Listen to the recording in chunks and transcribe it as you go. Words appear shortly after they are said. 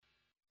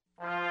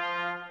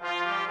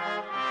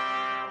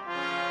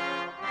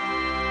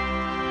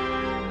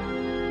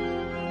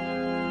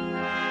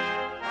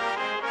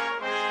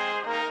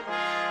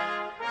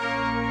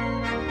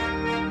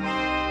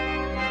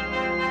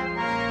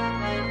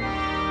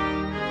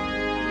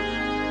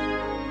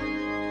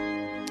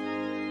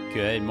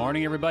Good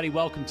morning, everybody.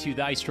 Welcome to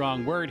Thy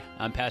Strong Word.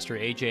 I'm Pastor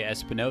AJ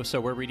Espinosa.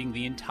 We're reading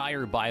the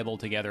entire Bible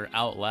together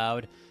out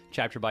loud,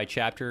 chapter by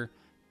chapter.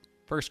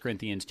 1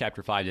 Corinthians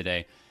chapter 5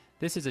 today.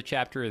 This is a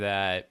chapter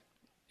that,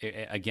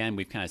 again,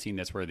 we've kind of seen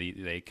this where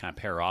they kind of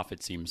pair off,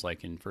 it seems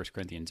like, in 1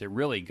 Corinthians. It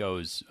really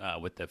goes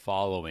with the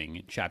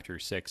following, chapter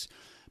 6.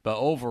 But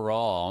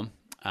overall,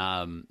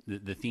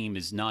 the theme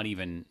is not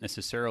even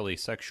necessarily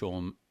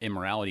sexual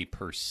immorality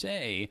per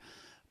se,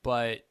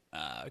 but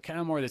kind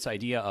of more this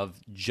idea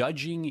of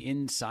judging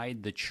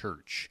inside the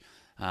church.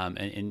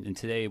 And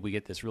today we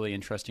get this really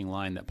interesting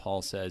line that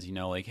Paul says, you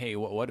know, like, hey,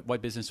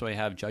 what business do I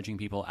have judging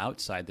people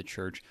outside the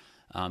church?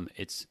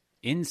 It's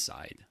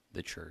inside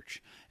the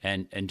church.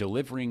 And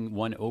delivering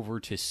one over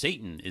to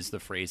Satan is the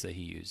phrase that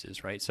he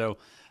uses, right? So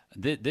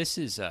this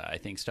is, I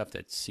think, stuff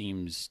that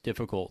seems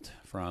difficult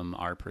from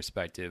our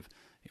perspective.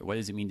 What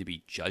does it mean to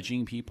be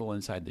judging people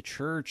inside the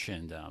church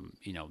and,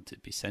 to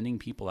be sending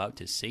people out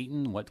to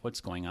Satan? What's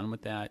going on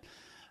with that?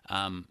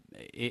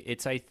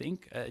 It's, I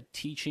think, a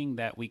teaching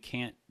that we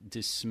can't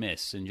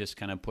dismiss and just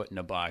kind of put in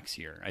a box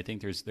here. I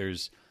think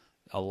there's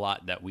a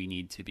lot that we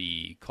need to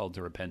be called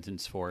to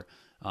repentance for.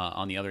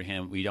 On the other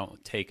hand, we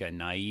don't take a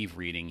naive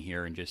reading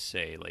here and just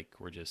say, like,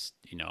 we're just,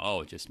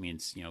 it just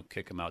means,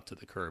 kick them out to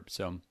the curb.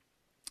 So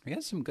we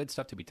got some good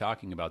stuff to be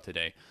talking about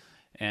today.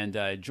 And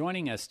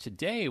joining us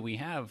today, we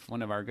have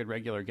one of our good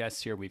regular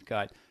guests here. We've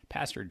got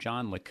Pastor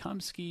John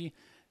Lekumsky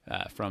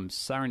from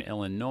Southern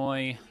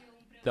Illinois.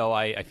 Though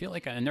I feel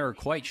like I'm never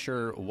quite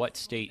sure what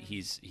state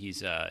he's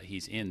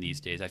in these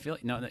days. I feel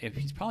like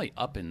he's probably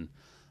up in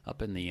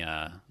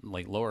the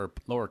like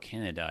lower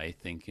Canada, I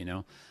think,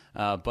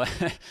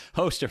 But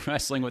host of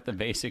Wrestling with the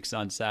Basics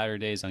on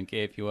Saturdays on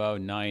KFUO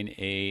 9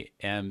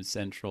 a.m.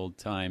 Central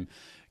Time.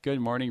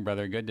 Good morning,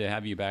 brother. Good to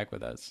have you back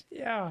with us.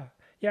 Yeah,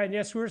 and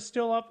yes, we're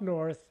still up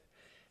north.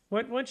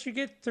 Once you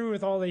get through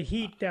with all the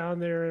heat down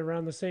there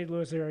around the St.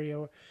 Louis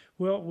area,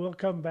 we'll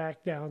come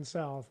back down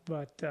south.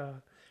 But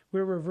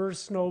we're reverse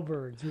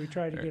snowbirds. We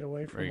try to get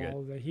away from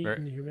all the heat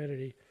and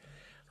humidity.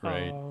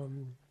 Right.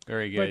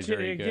 Very good. But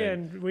very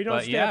again, good. We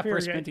don't step here.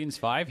 1 Corinthians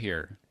 5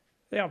 here.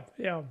 Yeah.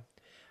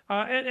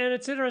 And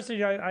it's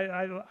interesting.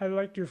 I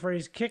liked your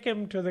phrase, kick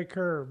him to the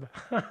curb.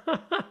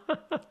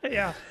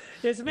 Yeah,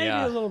 it's maybe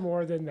a little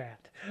more than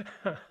that.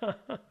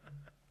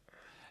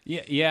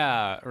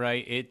 Yeah,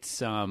 right.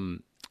 It's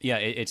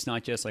it's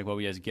not just like, well,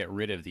 we just get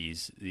rid of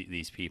these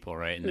people,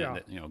 right? And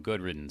then,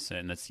 good riddance,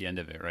 and that's the end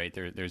of it, right?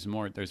 There's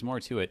more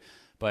to it,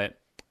 but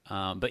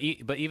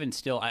even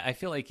still, I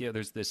feel like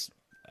there's this.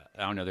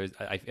 I don't know.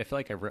 I feel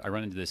like I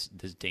run into this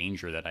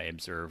danger that I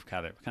observe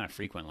kind of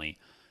frequently,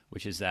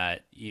 which is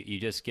that you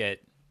just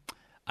get.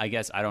 I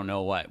guess I don't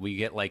know what we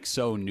get, like,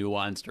 so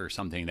nuanced or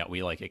something that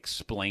we like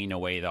explain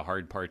away the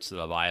hard parts of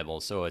the Bible.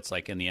 So it's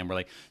like in the end we're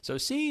like, so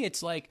see,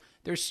 it's like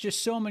there's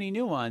just so many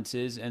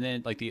nuances, and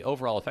then like the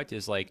overall effect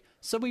is like,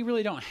 so we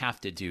really don't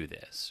have to do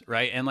this,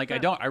 right? And like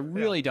I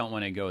really don't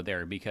want to go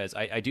there, because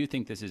I do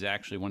think this is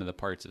actually one of the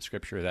parts of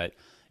Scripture that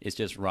is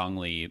just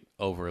wrongly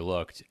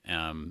overlooked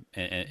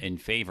in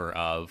favor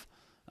of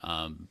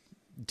a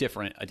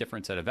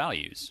different set of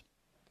values.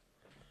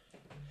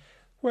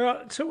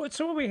 Well, so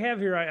what we have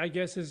here, I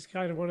guess, is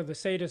kind of one of the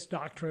sadist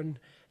doctrine,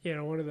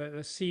 one of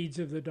the seeds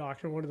of the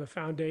doctrine, one of the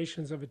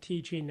foundations of a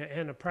teaching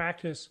and a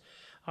practice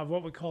of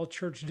what we call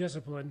church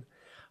discipline.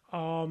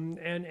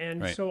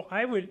 Right. So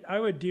I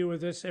would deal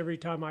with this every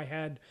time I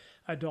had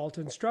adult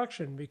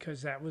instruction,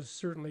 because that was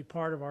certainly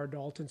part of our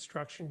adult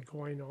instruction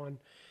going on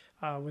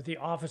with the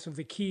office of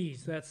the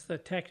keys. That's the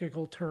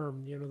technical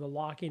term, the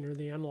locking or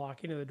the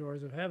unlocking of the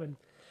doors of heaven.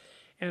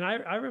 And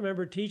I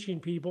remember teaching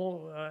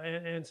people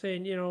and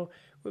saying,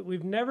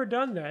 we've never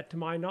done that to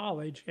my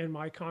knowledge in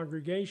my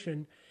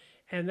congregation,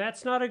 and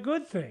that's not a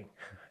good thing.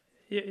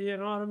 You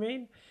know what I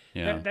mean?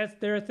 Yeah.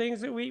 There are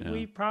things that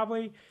we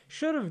probably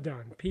should have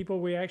done.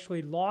 People we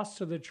actually lost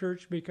to the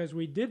church because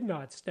we did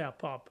not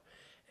step up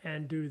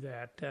and do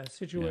that.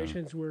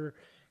 Situations where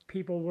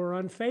people were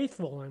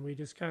unfaithful, and we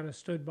just kind of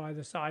stood by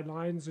the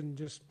sidelines and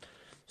just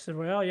said,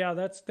 well, yeah,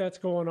 that's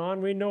going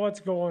on. We know what's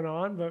going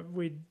on, but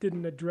we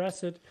didn't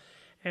address it.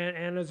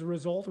 And as a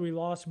result, we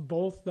lost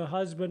both the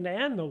husband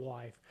and the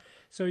wife.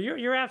 So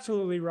you're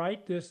absolutely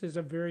right. This is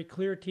a very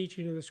clear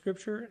teaching of the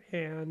Scripture,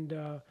 and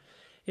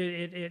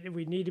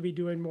we need to be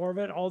doing more of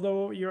it.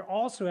 Although you're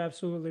also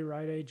absolutely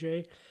right,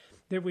 AJ,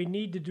 that we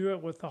need to do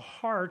it with the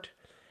heart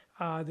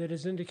that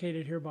is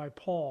indicated here by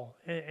Paul,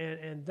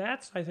 and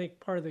that's, I think,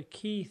 part of the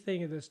key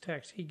thing of this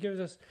text. He gives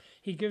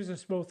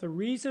us both the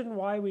reason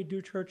why we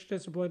do church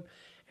discipline,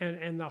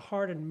 and the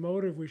heart and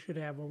motive we should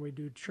have when we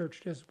do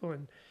church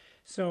discipline.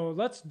 So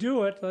let's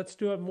do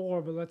it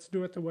more, but let's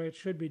do it the way it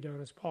should be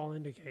done, as Paul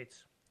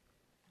indicates.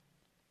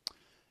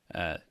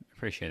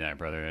 Appreciate that,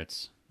 brother.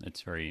 It's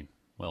very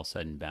well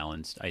said and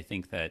balanced. I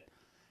think that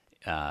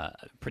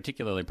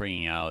particularly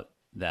bringing out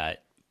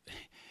that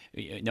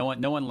no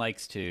one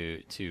likes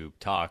to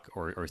talk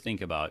or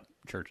think about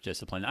church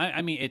discipline.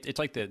 I mean, it's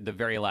like the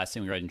very last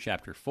thing we read in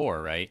chapter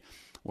 4, right?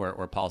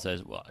 Where Paul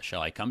says, well,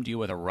 shall I come to you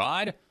with a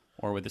rod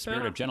or with the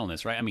spirit of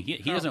gentleness, right? I mean, he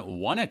doesn't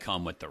want to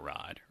come with the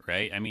rod,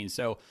 right? I mean,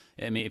 so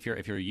if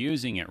you're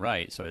using it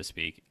right, so to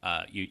speak,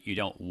 you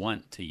don't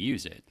want to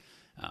use it.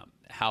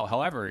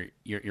 However,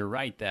 you're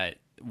right that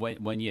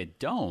when you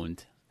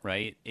don't,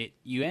 right,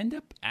 you end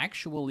up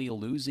actually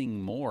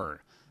losing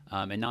more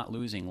and not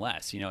losing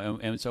less,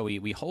 and so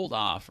we hold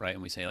off, right,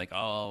 and we say like,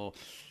 oh,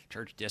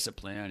 church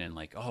discipline, and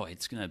like, oh,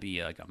 it's going to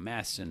be like a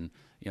mess, and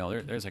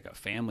there's like a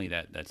family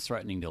that's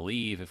threatening to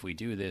leave if we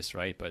do this,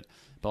 right? But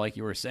like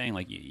you were saying,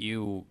 like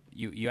you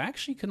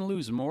actually can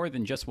lose more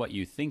than just what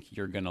you think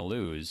you're going to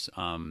lose,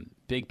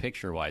 big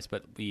picture wise.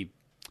 But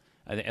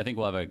I think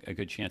we'll have a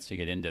good chance to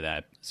get into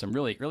that. Some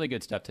really, really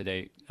good stuff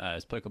today,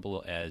 as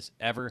applicable as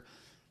ever.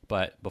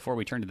 But before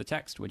we turn to the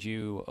text, would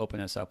you open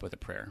us up with a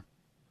prayer?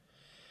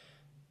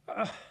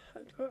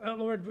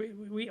 Lord,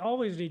 we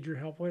always need your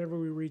help whenever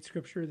we read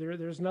Scripture.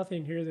 There's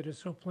nothing here that is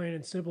so plain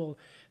and simple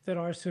that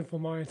our sinful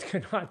minds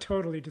cannot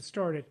totally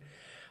distort it.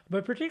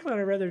 But particularly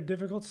on a rather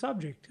difficult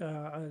subject,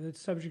 the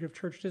subject of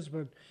church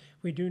discipline,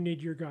 we do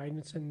need your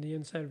guidance and the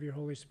insight of your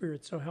Holy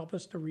Spirit. So help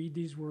us to read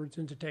these words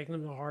and to take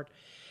them to heart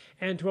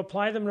and to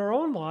apply them in our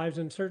own lives,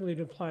 and certainly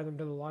to apply them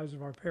to the lives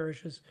of our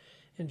parishes.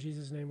 In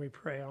Jesus' name we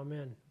pray.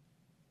 Amen.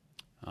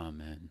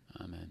 Amen.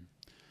 Amen.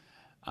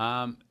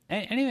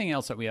 Anything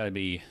else that we ought to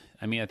be?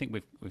 I mean, I think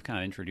we've kind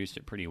of introduced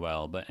it pretty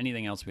well, but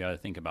anything else we ought to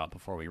think about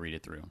before we read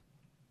it through?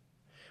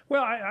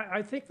 Well,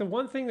 I think the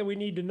one thing that we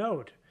need to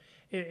note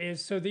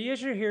is so the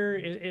issue here,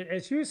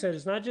 as you said,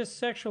 is not just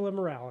sexual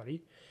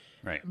immorality,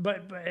 right?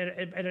 But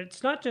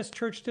it's not just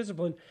church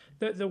discipline.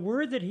 The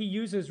word that he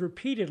uses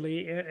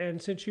repeatedly,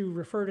 and since you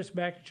referred us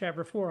back to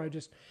chapter 4, I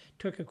just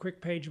took a quick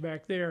page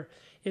back there,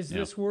 is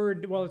this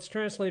word. Well, it's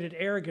translated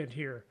arrogant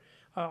here.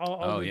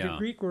 The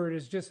Greek word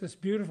is just this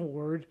beautiful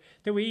word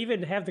that we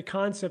even have the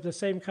concept, the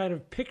same kind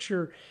of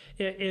picture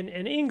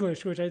in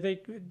English, which I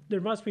think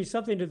there must be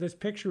something to this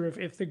picture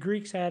if the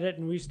Greeks had it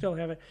and we still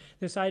have it,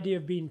 this idea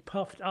of being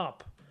puffed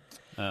up.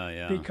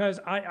 Because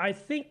I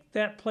think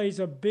that plays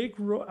a big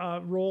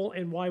role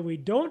in why we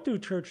don't do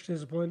church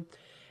discipline,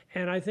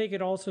 and I think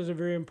it also is a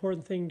very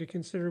important thing to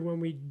consider when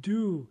we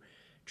do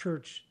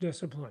church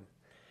discipline.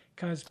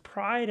 Because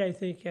pride, I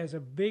think, has a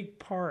big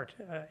part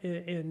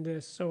in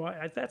this. So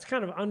that's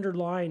kind of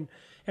underlying.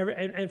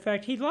 In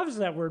fact, he loves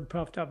that word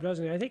puffed up,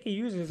 doesn't he? I think he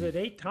uses it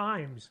 8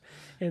 times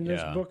in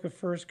this book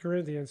of 1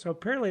 Corinthians. So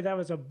apparently that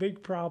was a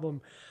big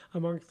problem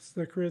amongst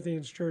the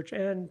Corinthians church,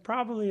 and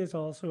probably is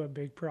also a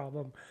big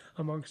problem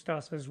amongst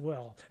us as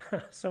well.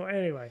 So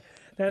anyway,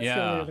 that's the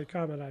only other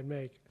comment I'd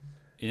make.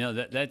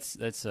 That's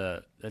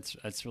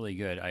really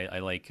good. I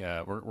like.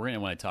 We're going to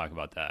want to talk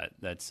about that.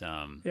 That's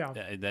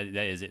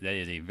that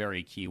is a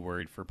very key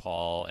word for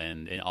Paul,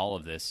 and in all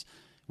of this,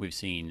 we've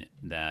seen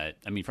that.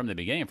 I mean, from the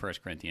beginning of 1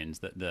 Corinthians,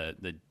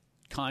 the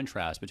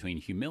contrast between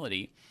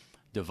humility,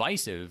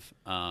 divisive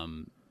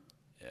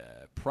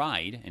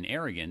pride and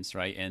arrogance,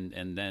 right,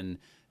 and then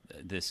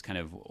this kind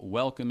of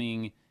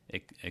welcoming,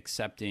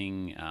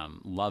 accepting,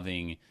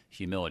 loving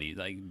humility.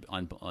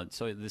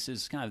 So this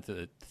is kind of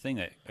the thing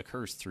that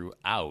occurs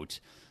throughout,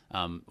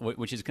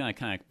 which is going to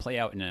kind of play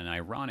out in an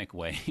ironic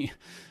way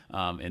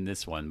in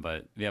this one.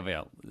 But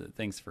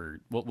thanks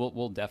for.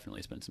 We'll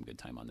definitely spend some good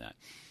time on that.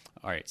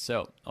 All right,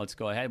 so let's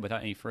go ahead.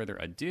 Without any further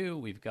ado,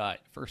 we've got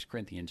 1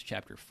 Corinthians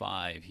chapter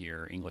 5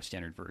 here, English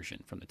Standard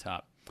Version from the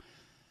top.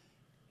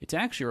 It's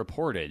actually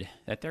reported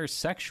that there's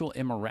sexual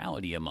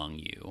immorality among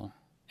you,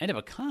 and of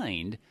a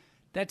kind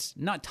that's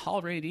not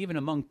tolerated even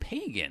among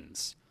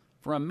pagans,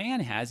 for a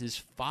man has his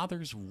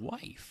father's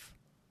wife.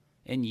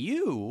 And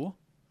you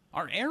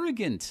are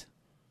arrogant.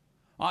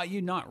 Ought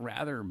you not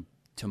rather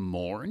to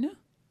mourn?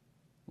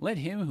 Let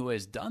him who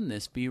has done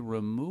this be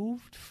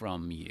removed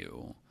from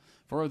you.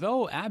 For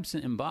though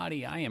absent in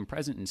body, I am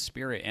present in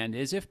spirit, and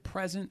as if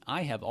present,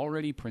 I have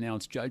already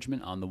pronounced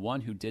judgment on the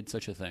one who did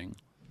such a thing.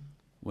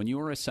 When you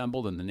are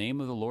assembled in the name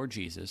of the Lord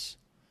Jesus,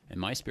 and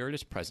my spirit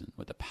is present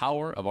with the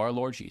power of our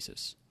Lord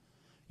Jesus,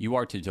 you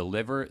are to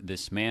deliver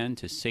this man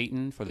to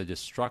Satan for the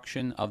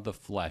destruction of the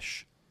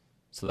flesh,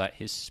 so that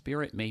his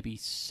spirit may be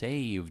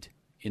saved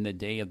in the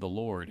day of the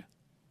Lord.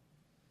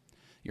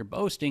 Your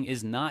boasting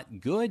is not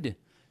good.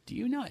 Do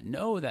you not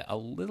know that a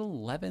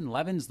little leaven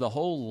leavens the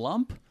whole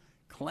lump?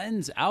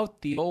 Cleanse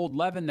out the old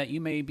leaven, that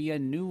you may be a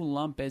new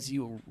lump as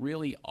you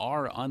really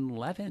are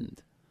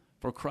unleavened.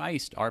 For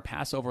Christ, our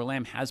Passover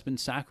lamb, has been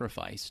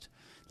sacrificed.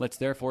 Let's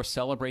therefore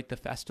celebrate the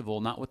festival,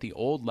 not with the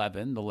old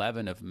leaven, the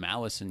leaven of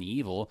malice and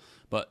evil,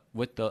 but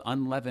with the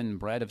unleavened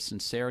bread of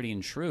sincerity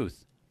and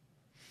truth.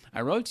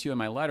 I wrote to you in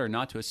my letter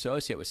not to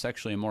associate with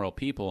sexually immoral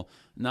people,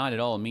 not at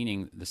all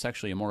meaning the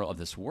sexually immoral of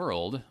this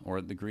world,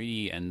 or the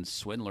greedy and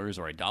swindlers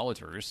or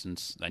idolaters,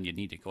 since then you'd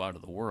need to go out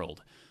of the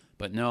world.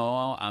 But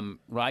no, I'm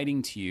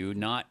writing to you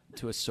not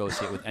to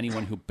associate with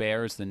anyone who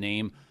bears the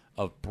name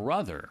of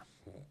brother,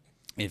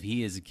 if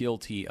he is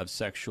guilty of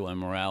sexual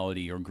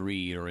immorality or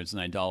greed, or is an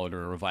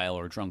idolater or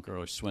reviler or drunkard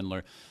or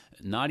swindler,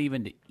 not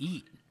even to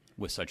eat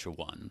with such a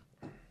one.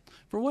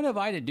 For what have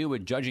I to do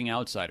with judging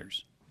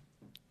outsiders?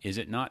 Is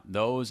it not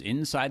those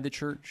inside the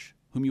church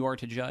whom you are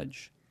to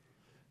judge?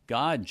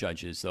 God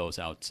judges those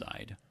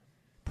outside.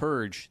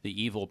 Purge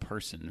the evil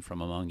person from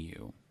among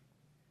you.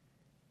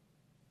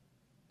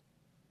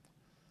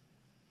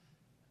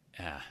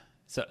 Yeah.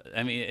 So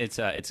I mean,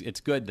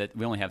 it's good that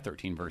we only have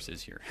 13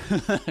 verses here,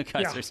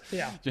 because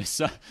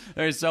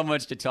there's so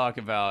much to talk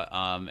about,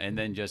 and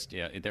then just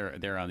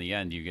there on the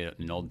end you get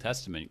an Old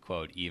Testament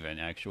quote even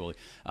actually.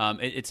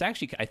 It's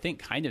actually, I think,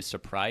 kind of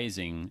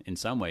surprising in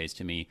some ways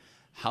to me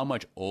how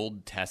much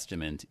Old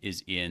Testament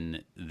is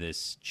in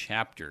this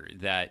chapter,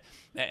 that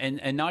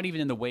and not even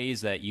in the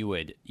ways that you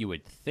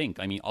would think.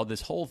 I mean, all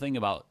this whole thing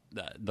about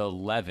the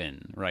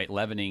leaven, right?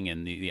 Leavening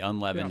and the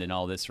unleavened and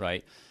all this,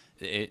 right?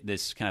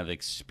 This kind of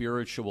like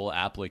spiritual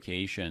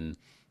application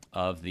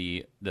of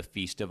the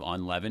Feast of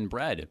Unleavened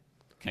Bread,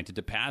 connected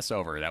to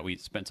Passover, that we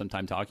spent some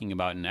time talking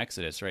about in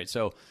Exodus, right?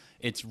 So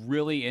it's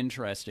really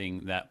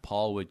interesting that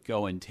Paul would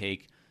go and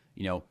take,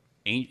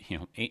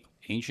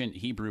 ancient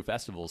Hebrew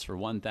festivals for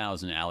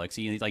 1,000, Alex.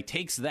 He like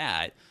takes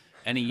that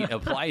and he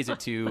applies it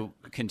to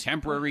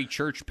contemporary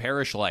church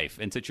parish life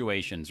and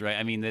situations, right?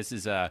 I mean,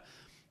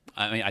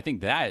 I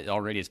think that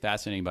already is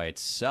fascinating by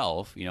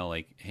itself.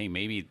 Like, hey,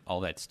 maybe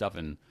all that stuff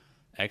in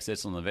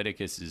Exodus and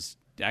Leviticus is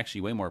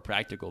actually way more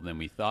practical than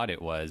we thought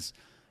it was.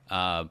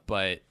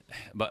 But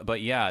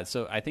yeah.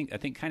 So I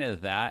think kind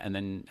of that, and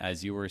then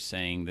as you were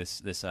saying,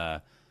 this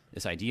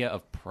idea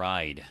of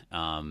pride.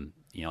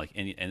 Like,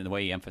 and the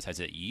way he emphasizes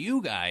that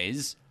you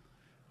guys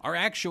are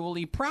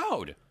actually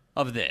proud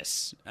of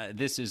this.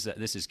 This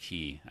is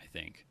key, I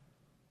think.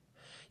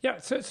 Yeah.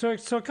 So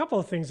a couple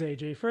of things,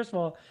 AJ. First of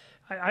all,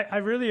 I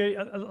really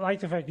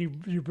like the fact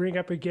you bring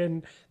up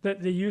again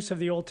the use of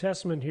the Old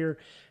Testament here.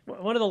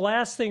 One of the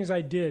last things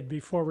I did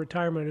before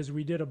retirement is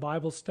we did a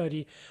Bible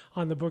study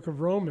on the book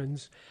of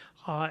Romans.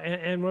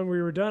 And when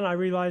we were done, I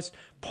realized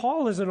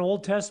Paul is an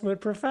Old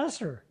Testament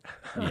professor.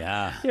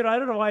 Yeah. I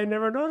don't know why I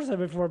never noticed that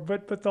before,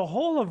 but the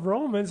whole of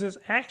Romans is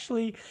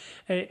actually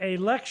a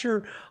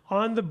lecture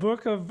on the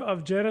book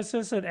of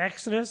Genesis and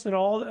Exodus and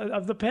all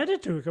of the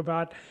Pentateuch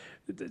about.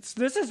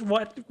 This is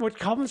what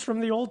comes from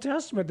the Old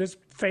Testament, this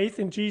faith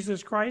in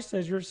Jesus Christ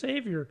as your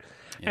Savior.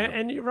 Yeah.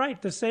 And you're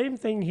right, the same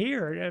thing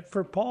here.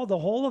 For Paul, the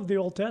whole of the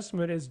Old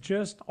Testament is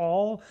just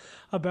all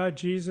about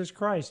Jesus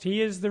Christ.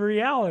 He is the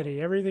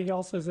reality. Everything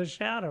else is a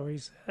shadow, he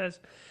says.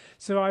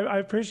 So I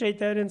appreciate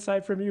that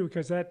insight from you,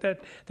 because that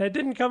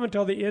didn't come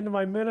until the end of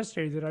my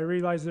ministry, that I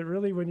realized that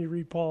really when you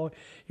read Paul,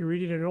 you're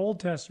reading an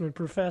Old Testament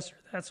professor.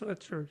 That's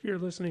what you're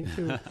listening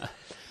to.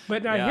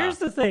 But now here's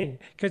the thing,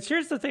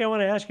 I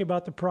want to ask you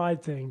about the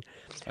pride thing.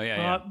 Oh,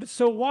 yeah.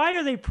 So why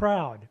are they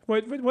proud?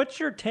 What's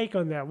your take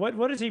on that?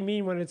 What does he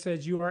mean when it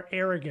says you are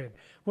arrogant?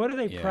 What are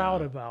they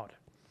proud about?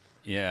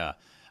 Yeah.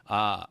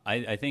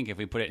 I think if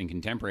we put it in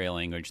contemporary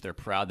language, they're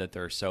proud that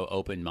they're so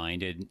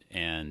open-minded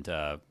and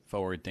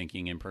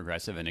forward-thinking and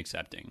progressive and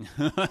accepting,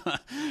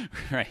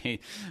 right?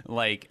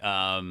 Like,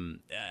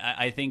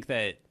 I think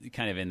that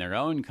kind of in their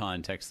own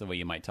context, the way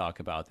you might talk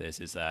about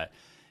this is that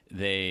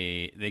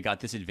they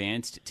got this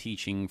advanced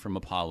teaching from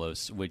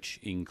Apollos, which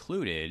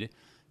included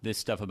this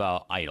stuff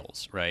about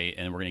idols, right?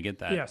 And we're going to get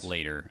that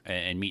later,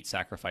 and meat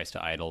sacrifice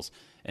to idols.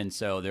 And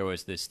so there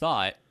was this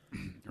thought,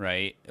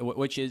 right,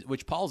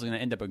 which Paul's going to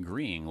end up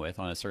agreeing with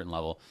on a certain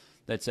level,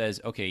 that says,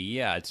 okay,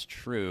 yeah, it's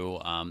true.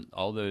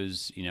 All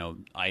those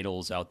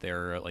idols out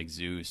there like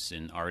Zeus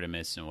and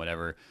Artemis and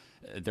whatever,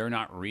 they're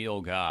not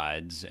real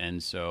gods,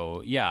 and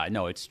so yeah,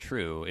 no, it's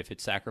true. If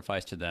it's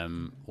sacrificed to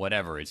them,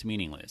 whatever, it's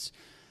meaningless.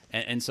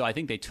 And so I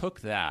think they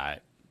took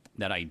that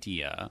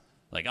idea,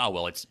 like, oh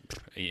well, it's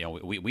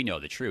we know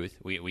the truth.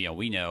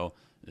 We know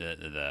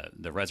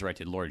the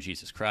resurrected Lord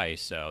Jesus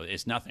Christ, so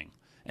it's nothing.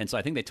 And so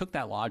I think they took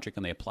that logic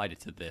and they applied it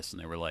to this,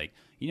 and they were like,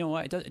 you know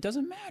what? It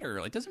doesn't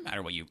matter. Like, it doesn't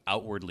matter what you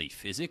outwardly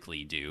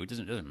physically do. It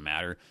doesn't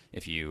matter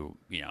if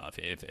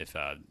if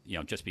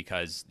just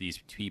because these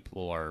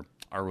people are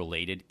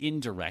related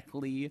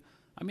indirectly.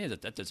 I mean,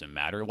 that doesn't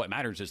matter. What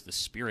matters is the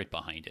spirit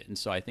behind it. And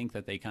so I think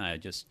that they kind of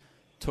just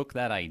took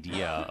that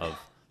idea of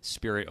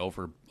spirit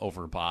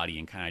over body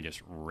and kind of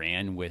just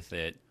ran with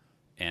it.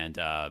 And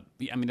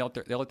they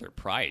let their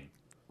pride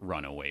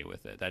run away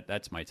with it.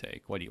 That's my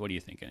take. What are you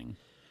thinking?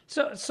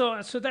 So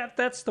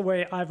that's the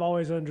way I've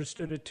always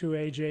understood it too,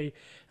 AJ.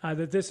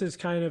 That this is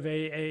kind of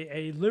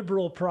a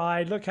liberal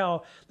pride. Look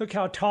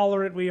how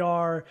tolerant we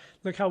are.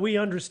 Look how we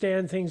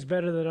understand things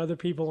better than other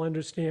people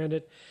understand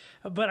it.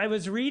 But I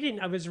was reading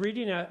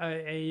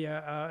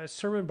a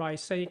sermon by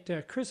Saint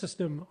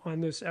Chrysostom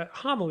on this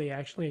homily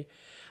actually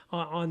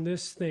on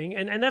this thing,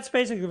 and that's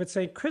basically what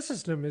Saint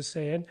Chrysostom is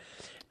saying.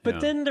 But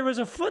then there was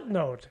a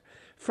footnote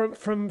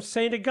from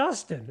Saint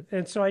Augustine,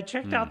 and so I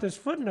checked out this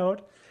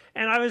footnote.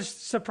 And I was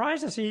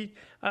surprised to see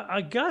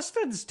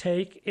Augustine's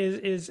take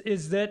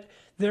is that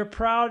they're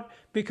proud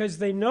because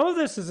they know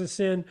this is a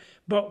sin,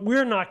 but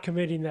we're not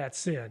committing that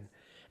sin.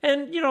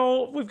 And,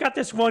 we've got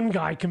this one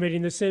guy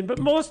committing the sin, but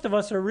most of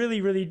us are really,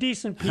 really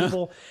decent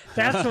people.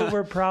 That's what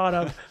we're proud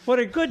of. What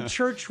a good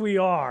church we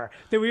are,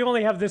 that we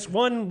only have this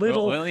one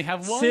little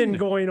sin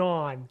going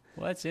on.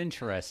 Well, that's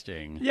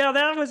interesting. Yeah,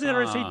 that was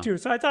interesting too.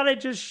 So I thought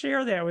I'd just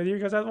share that with you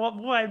because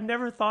I've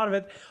never thought of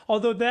it.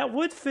 Although that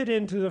would fit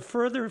into the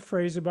further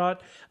phrase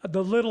about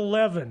the little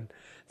leaven.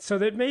 So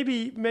that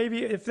maybe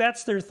if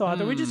that's their thought,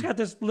 that we just got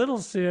this little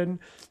sin,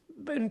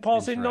 and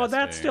Paul saying, no,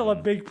 that's still a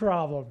big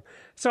problem.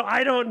 So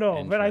I don't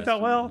know, but I thought,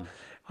 well,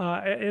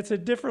 it's a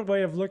different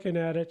way of looking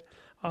at it.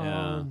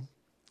 And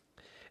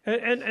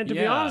to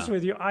be honest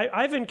with you,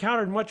 I've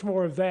encountered much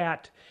more of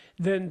that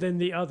than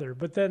the other.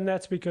 But then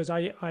that's because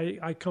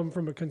I come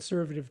from a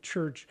conservative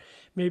church.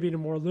 Maybe in a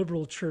more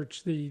liberal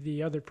church,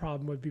 the other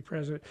problem would be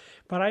present.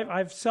 But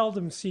I've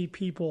seldom see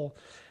people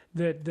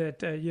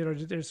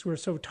that we're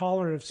so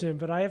tolerant of sin.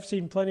 But I have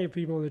seen plenty of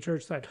people in the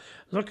church that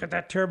look at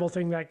that terrible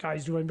thing that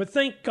guy's doing. But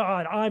thank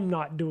God I'm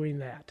not doing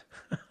that.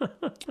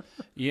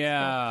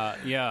 Yeah.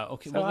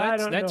 Okay. So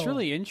well, that's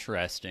really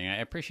interesting. I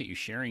appreciate you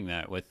sharing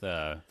that with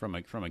from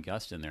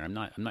Augustine there. I'm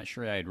not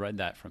sure I had read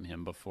that from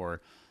him before.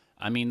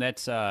 I mean,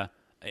 that's I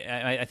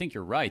think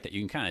you're right that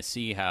you can kind of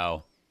see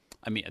how.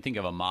 I mean, I think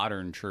of a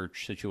modern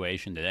church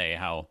situation today,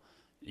 how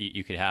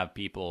you could have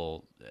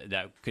people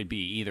that could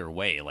be either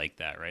way like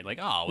that, right? Like,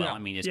 oh, well, I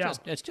mean, it's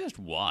just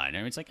one. I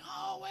mean, it's like,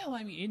 oh, well,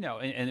 I mean,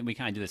 and we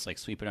kind of do this like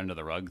sweep it under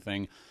the rug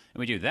thing. And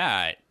we do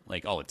that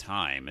like all the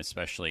time,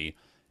 especially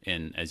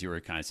in, as you were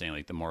kind of saying,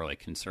 like the more like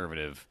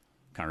conservative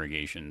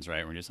congregations,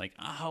 right? We're just like,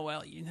 oh,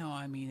 well,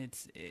 I mean,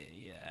 it's,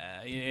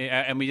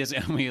 and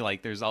we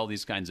like, there's all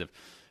these kinds of,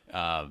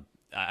 I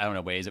don't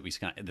know, ways that we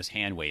kind of, this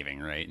hand waving,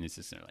 right? And it's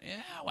just like,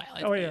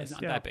 it's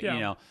not that big,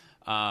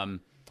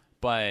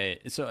 But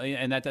so,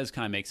 and that does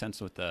kind of make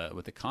sense with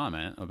the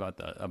comment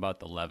about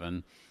the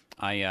leaven.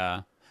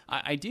 I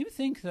do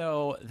think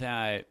though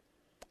that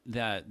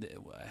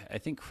I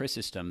think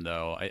Chrysostom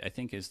though I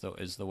think is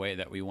the way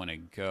that we want to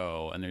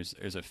go, and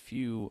there's a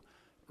few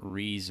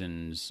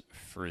reasons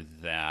for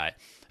that.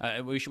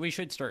 We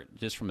should start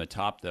just from the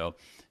top though.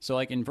 So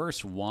like in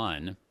verse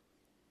 1,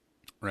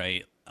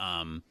 right?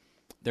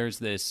 There's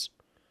this.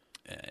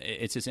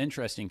 It's this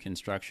interesting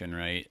construction,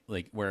 right?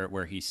 Like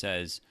where he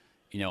says,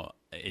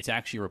 it's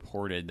actually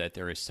reported that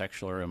there is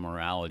sexual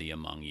immorality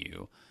among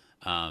you.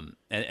 And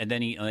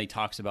then he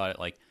talks about it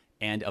like,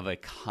 and of a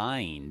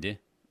kind,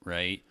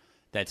 right,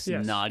 that's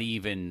not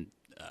even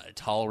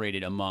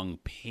tolerated among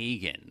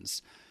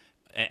pagans.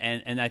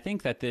 And I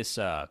think that this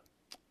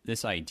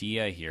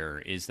idea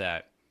here is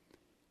that,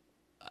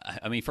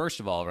 I mean, first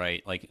of all,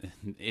 right, like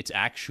it's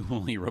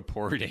actually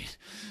reported.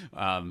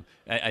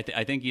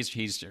 I think he's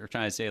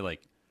trying to say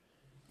like,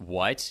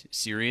 what?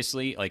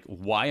 Seriously? Like,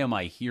 why am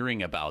I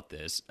hearing about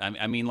this?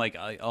 I mean, like,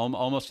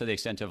 almost to the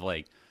extent of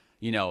like,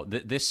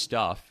 this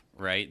stuff,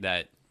 right,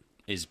 that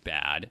is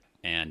bad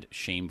and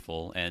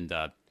shameful, and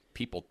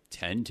people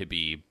tend to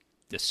be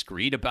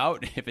discreet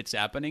about if it's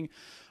happening.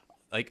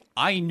 Like,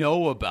 I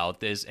know about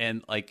this,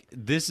 and like,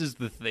 this is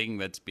the thing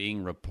that's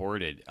being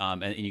reported.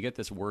 And you get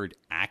this word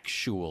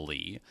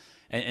 "actually,"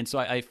 and so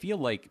I feel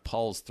like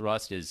Paul's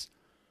thrust is,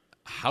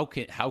 how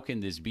can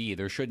this be?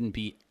 There shouldn't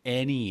be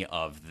any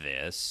of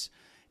this.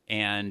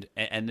 And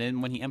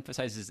then when he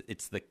emphasizes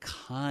it's the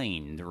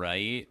kind,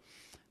 right?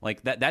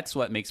 Like that's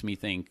what makes me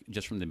think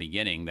just from the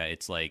beginning that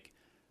it's like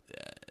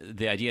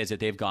the idea is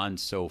that they've gone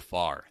so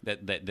far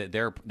that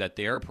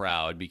they're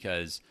proud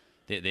because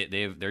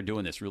they're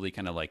doing this really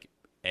kind of like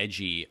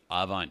edgy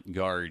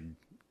avant-garde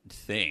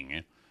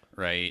thing,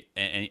 right?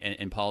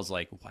 And Paul's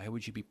like, why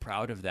would you be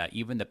proud of that?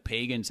 Even the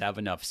pagans have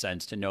enough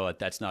sense to know that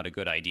that's not a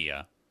good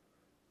idea.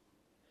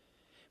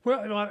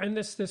 Well, and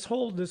this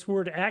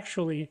word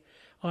actually,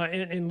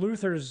 in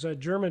Luther's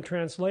German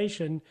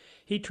translation,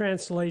 he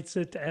translates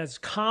it as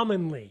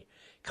commonly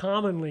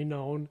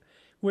known,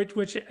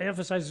 which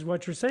emphasizes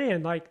what you're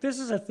saying. Like, this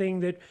is a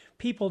thing that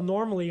people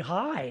normally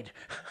hide.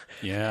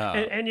 Yeah.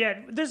 and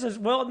yet this is,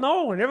 well,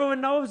 no, and everyone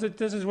knows that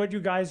this is what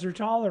you guys are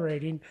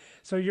tolerating.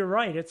 So you're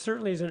right. It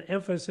certainly is an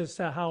emphasis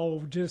to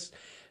how just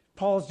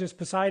Paul's just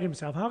beside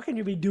himself. How can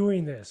you be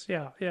doing this?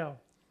 Yeah.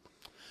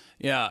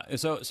 Yeah,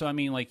 so I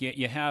mean, like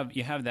you have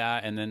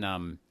that, and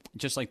then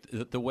just like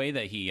the way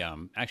that he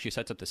actually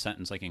sets up the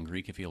sentence, like in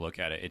Greek, if you look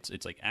at it,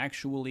 it's like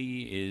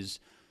actually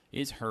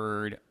is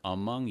heard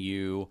among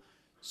you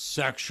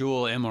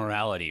sexual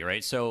immorality,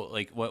 right? So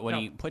like when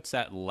he puts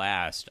that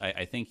last,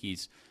 I think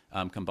he's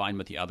combined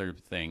with the other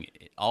thing.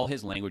 All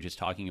his language is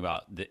talking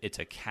about it's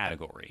a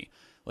category.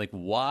 Like,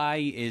 why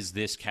is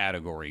this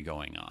category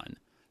going on?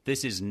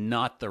 This is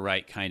not the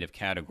right kind of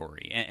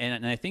category.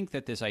 And I think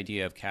that this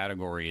idea of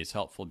category is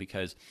helpful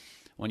because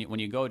when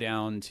you go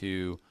down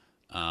to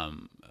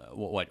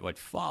what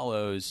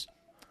follows,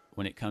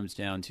 when it comes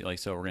down to, like,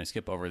 so we're going to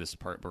skip over this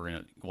part, but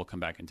we'll come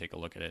back and take a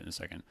look at it in a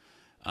second.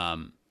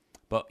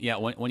 But yeah,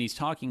 when he's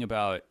talking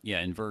about,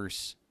 in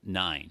verse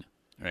 9,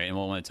 right? And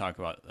we'll want to talk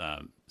about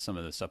some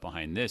of the stuff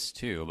behind this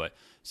too. But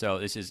so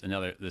this is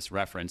this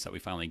reference that we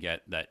finally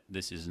get that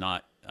this is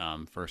not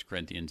 1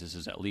 Corinthians. This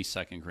is at least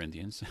 2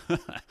 Corinthians.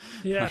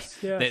 Yes,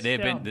 yes.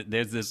 They've been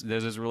there's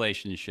this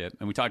relationship,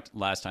 and we talked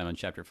last time on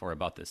chapter 4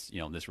 about this.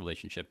 This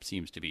relationship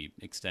seems to be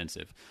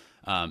extensive.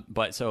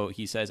 But so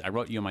he says, I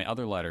wrote you in my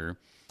other letter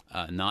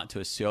not to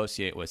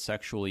associate with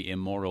sexually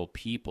immoral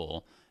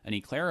people. And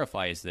he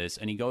clarifies this,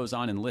 and he goes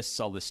on and lists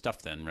all this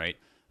stuff then, right?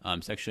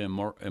 Sexually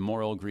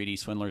immoral, greedy,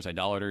 swindlers,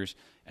 idolaters.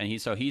 And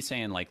he's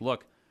saying, like,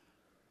 look,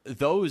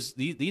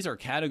 these are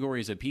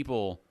categories of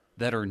people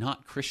that are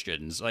not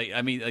Christians. Like,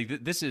 I mean,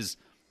 like, this is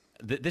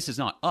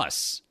not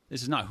us.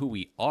 This is not who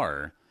we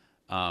are.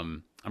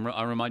 I'm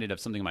reminded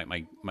of something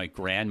my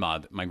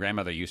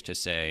grandmother used to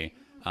say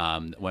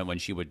when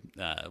she would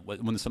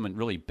when something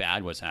really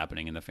bad was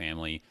happening in the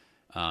family.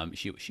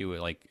 She would,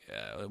 like,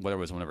 whether it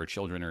was one of her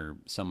children or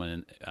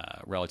someone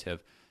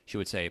relative, she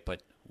would say,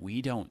 "But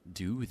we don't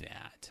do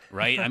that,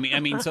 right?" I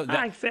mean, so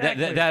that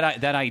Exactly.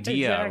 that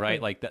idea, Exactly.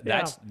 right? Like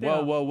that's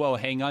whoa,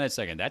 hang on a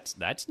second,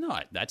 that's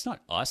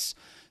not us.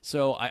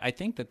 So I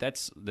think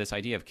that's this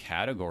idea of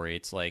category.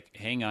 It's like,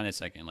 hang on a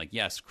second, like,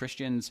 yes,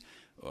 Christians,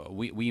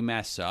 we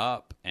mess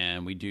up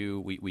and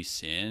we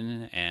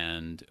sin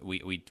and we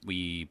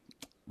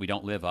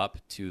don't live up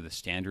to the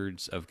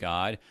standards of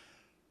God.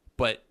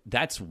 But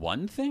that's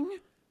one thing.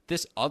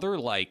 This other,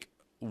 like,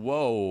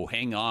 whoa,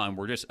 hang on,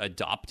 we're just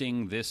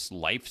adopting this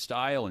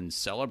lifestyle and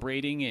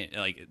celebrating it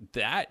like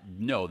that.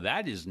 No,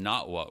 that is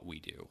not what we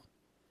do.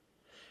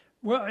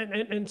 Well,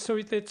 and so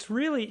it's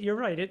really, you're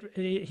right.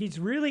 He's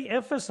really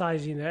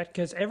emphasizing that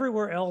because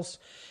everywhere else,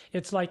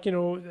 it's like,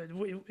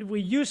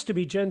 we used to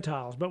be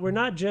Gentiles, but we're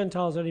not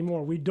Gentiles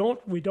anymore. We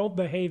don't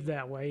behave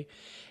that way.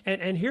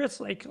 And here it's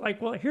like,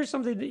 well, here's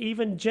something that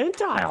even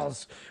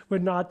Gentiles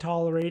would not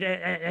tolerate,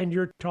 and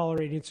you're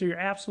tolerating. So you're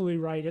absolutely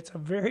right. It's a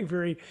very,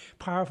 very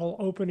powerful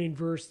opening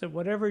verse that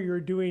whatever you're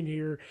doing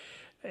here,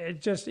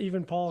 it just,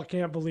 even Paul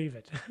can't believe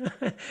it.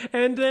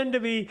 And then to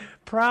be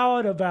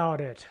proud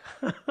about it.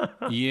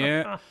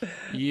 Yeah.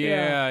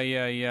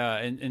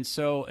 And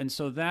so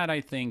that, I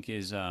think,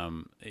 is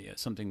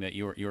something that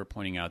you were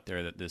pointing out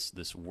there, that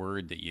this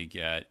word that you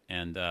get.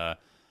 And I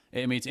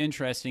mean, it's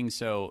interesting.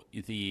 So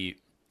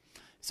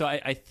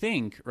I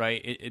think,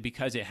 right,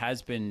 because it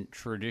has been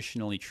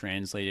traditionally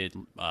translated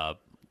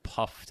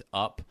puffed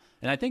up,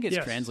 and I think it's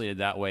translated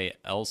that way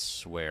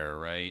elsewhere,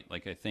 right?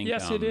 Like, I think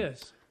it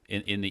is.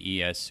 In the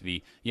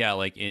ESV. Yeah,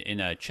 like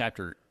in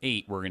chapter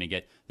 8, we're going to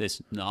get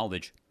this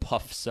knowledge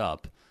puffs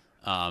up.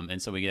 And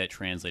so we get it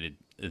translated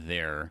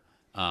there.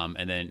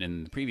 And then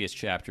in the previous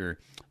chapter,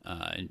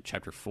 in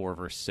chapter 4,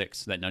 verse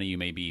 6, that none of you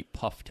may be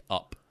puffed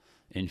up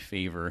in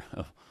favor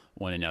of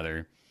one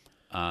another.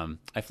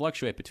 I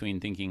fluctuate between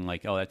thinking,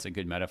 like, oh, that's a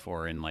good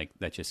metaphor, and, like,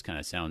 that just kind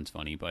of sounds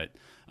funny, but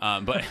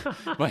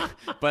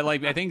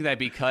like, I think that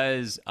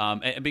because I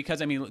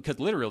mean, because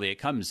literally it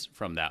comes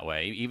from that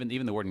way. Even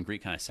the word in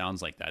Greek kind of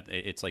sounds like that.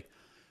 It's like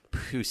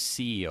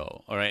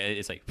pusio, all right?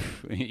 It's like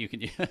you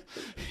can,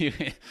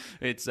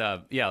 it's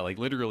like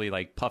literally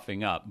like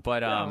puffing up,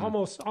 but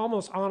almost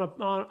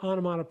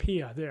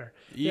onomatopoeia there.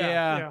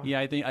 Yeah.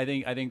 I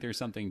think there's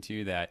something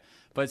to that,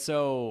 but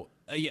so.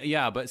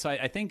 But so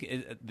I think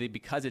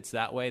because it's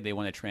that way, they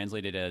want to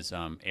translate it as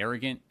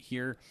arrogant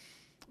here.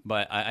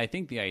 But I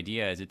think the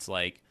idea is, it's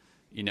like,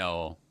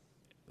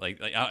 like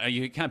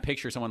you kind of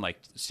picture someone, like,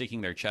 sticking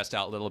their chest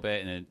out a little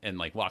bit and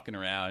like walking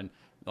around,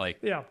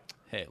 like,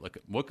 hey, look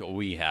what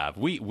we have.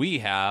 We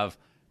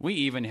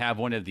even have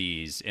one of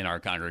these in our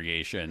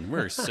congregation.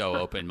 We're so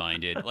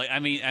open-minded. Like, I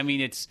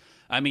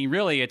mean,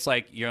 really, it's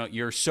like,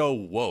 you're so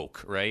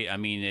woke, right? I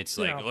mean, it's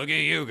like, look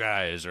at you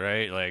guys,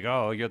 right? Like,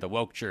 oh, you're the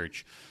woke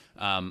church.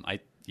 I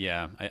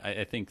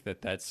think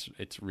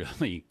it's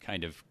really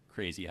kind of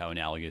crazy how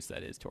analogous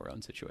that is to our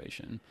own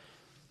situation.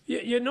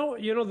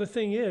 The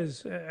thing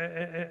is,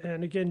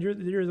 and again,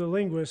 you're the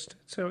linguist,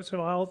 so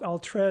I'll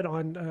tread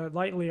on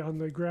lightly on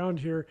the ground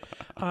here.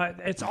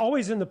 It's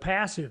always in the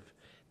passive.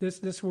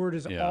 This word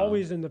is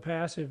always in the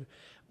passive,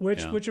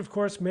 which of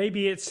course,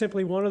 maybe it's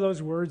simply one of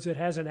those words that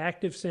has an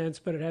active sense,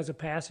 but it has a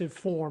passive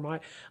form.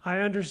 I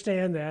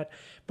understand that,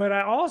 but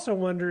I also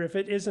wonder if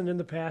it isn't in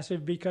the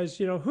passive because,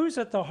 who's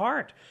at the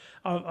heart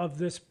of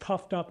this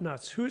puffed up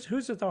nuts?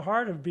 Who's at the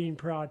heart of being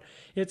proud?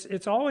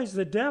 It's always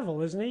the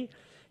devil, isn't he?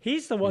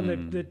 He's the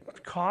one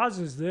that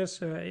causes this,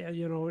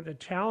 that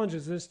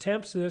challenges this,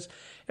 tempts this.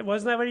 It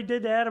wasn't that what he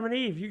did to Adam and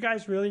Eve? You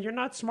guys you're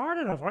not smart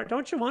enough.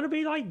 Don't you want to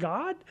be like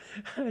God?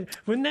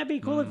 Wouldn't that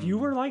be cool if you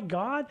were like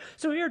God?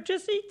 So here,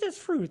 just eat this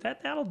fruit.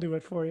 That'll do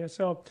it for you.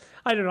 So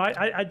I don't know.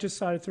 I just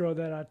thought I'd throw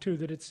that out too,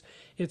 that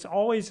it's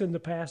always in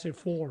the passive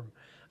form.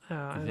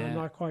 And I'm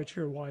not quite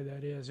sure why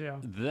that is. Yeah,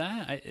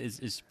 that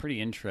is pretty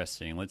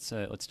interesting. Let's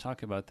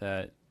talk about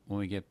that when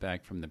we get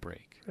back from the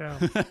break. Yeah.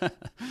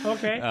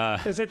 Okay.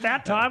 Is it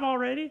that time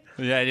already?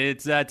 Yeah,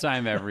 it's that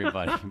time,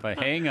 everybody. But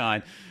hang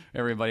on,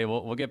 everybody.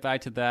 We'll get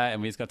back to that,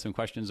 and we just got some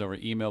questions over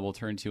email we'll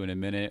turn to in a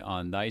minute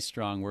on Thy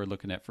Strong Word,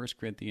 looking at 1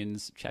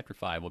 Corinthians chapter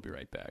 5. We'll be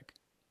right back.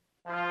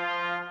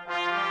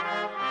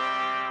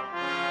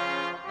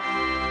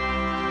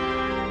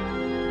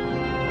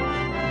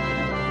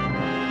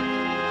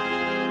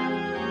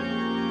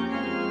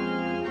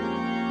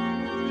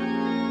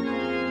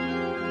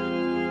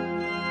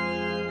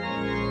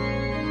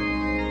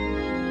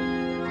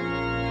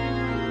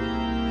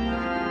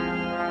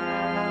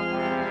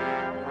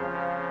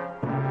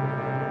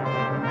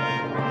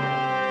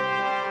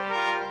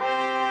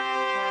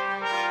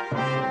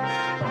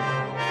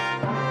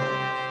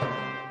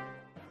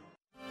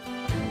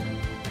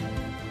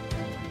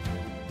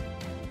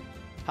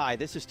 Hi,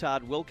 this is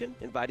Todd Wilkin,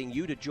 inviting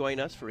you to join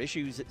us for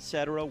Issues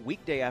Etc.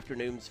 weekday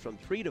afternoons from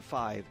 3 to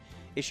 5.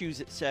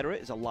 Issues Etc.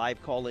 is a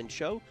live call-in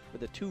show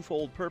with a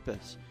twofold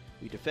purpose.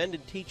 We defend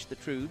and teach the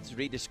truths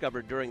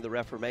rediscovered during the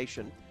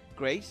Reformation,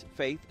 grace,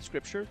 faith,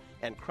 Scripture,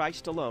 and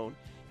Christ alone,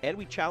 and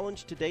we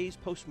challenge today's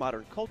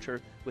postmodern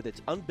culture with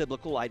its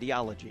unbiblical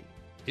ideology.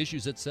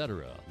 Issues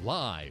Etc.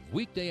 live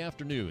weekday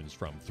afternoons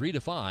from 3 to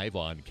 5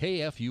 on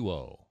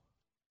KFUO.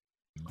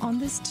 On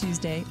this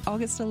Tuesday,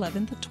 August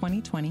 11th,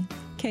 2020,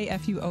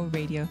 KFUO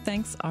Radio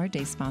thanks our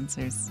day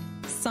sponsors,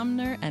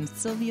 Sumner and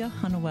Sylvia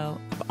Hunnewell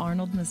of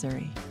Arnold,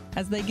 Missouri,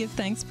 as they give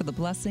thanks for the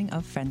blessing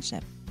of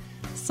friendship.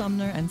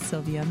 Sumner and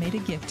Sylvia made a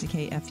gift to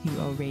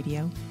KFUO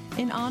Radio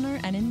in honor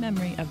and in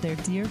memory of their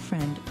dear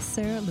friend,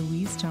 Sarah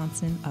Louise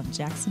Johnson of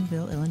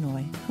Jacksonville,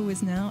 Illinois, who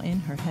is now in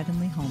her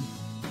heavenly home.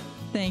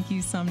 Thank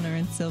you, Sumner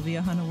and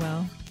Sylvia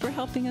Hunnewell, for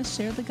helping us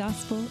share the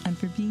gospel and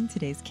for being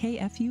today's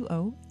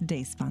KFUO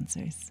day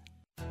sponsors.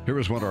 Here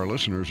is what our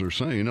listeners are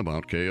saying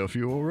about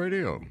KFUO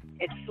Radio.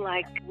 It's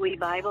like we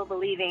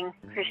Bible-believing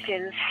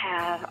Christians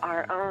have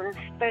our own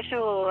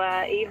special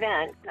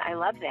event. I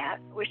love that.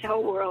 Wish the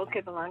whole world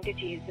could belong to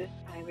Jesus.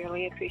 I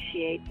really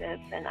appreciate this,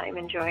 and I'm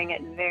enjoying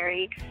it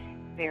very,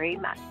 very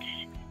much.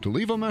 To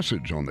leave a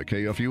message on the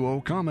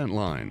KFUO comment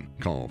line,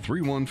 call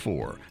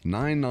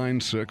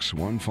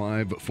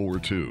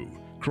 314-996-1542.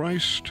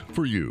 Christ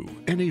for you,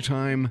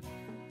 anytime,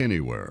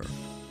 anywhere.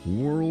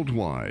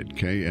 Worldwide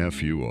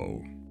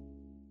KFUO.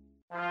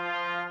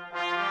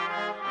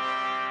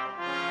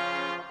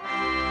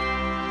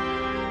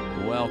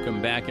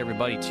 Welcome back,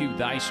 everybody, to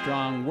Thy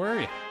Strong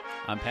Word.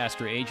 I'm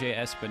Pastor A.J.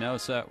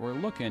 Espinosa. We're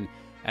looking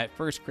at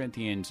 1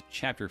 Corinthians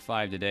chapter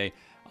 5 today.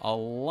 A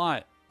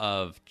lot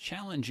of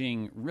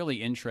challenging,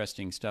 really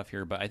interesting stuff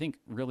here, but I think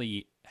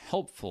really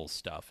helpful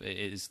stuff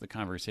is the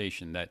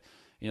conversation that,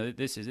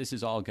 this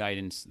is all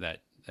guidance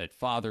that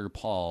Father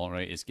Paul,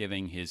 right, is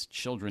giving his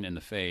children in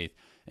the faith,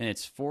 and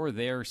it's for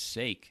their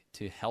sake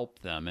to help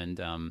them.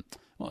 And,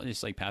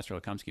 just like Pastor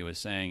Lekumsky was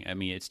saying, I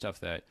mean, it's stuff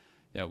that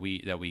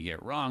we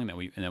get wrong, that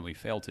we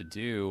fail to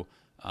do,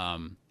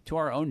 to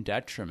our own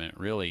detriment,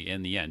 really,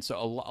 in the end. So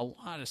a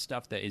lot of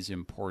stuff that is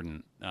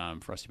important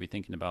for us to be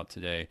thinking about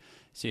today.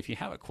 So if you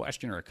have a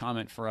question or a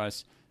comment for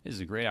us, this is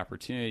a great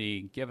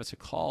opportunity. Give us a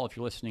call if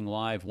you're listening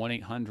live,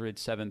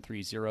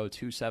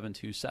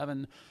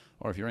 1-800-730-2727,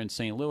 or if you're in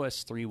St.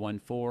 Louis,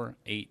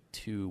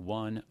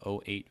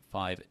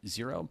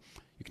 314-821-0850.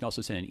 You can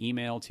also send an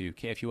email to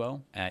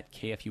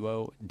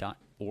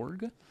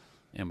kfuo@kfuo.org.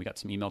 And we got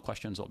some email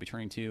questions I'll be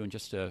turning to in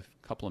just a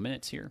couple of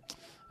minutes here.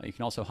 You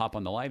can also hop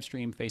on the live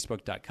stream,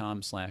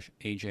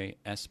 facebook.com/AJ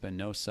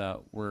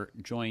Espinosa. We're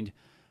joined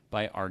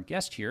by our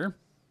guest here,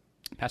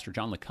 Pastor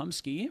John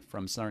Lekumsky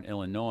from Southern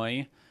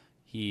Illinois.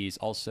 He's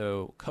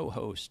also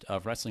co-host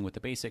of Wrestling with the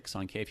Basics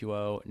on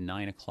KFUO,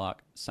 9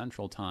 o'clock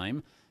Central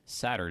Time,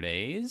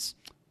 Saturdays.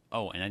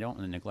 Oh, and I don't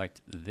want to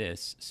neglect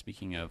this.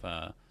 Speaking of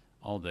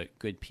all the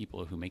good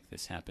people who make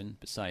this happen,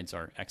 besides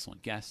our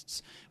excellent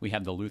guests, we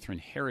have the Lutheran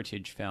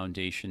Heritage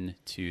Foundation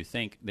to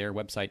thank. Their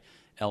website,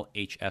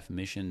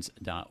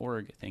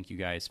 lhfmissions.org. Thank you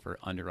guys for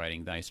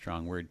underwriting Thy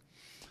Strong Word.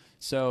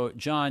 So,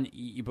 John,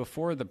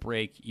 before the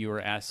break, you were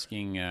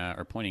asking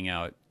or pointing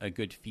out a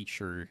good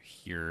feature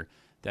here,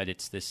 that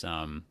it's this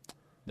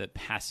the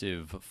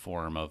passive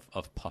form of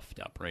puffed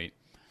up, right?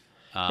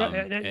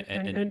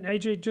 And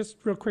AJ, just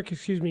real quick,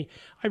 excuse me.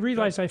 I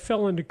realized I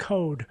fell into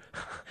code.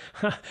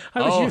 I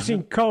was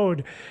using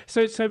code.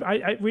 So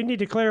we need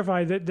to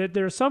clarify that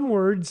there are some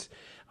words,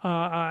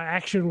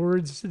 action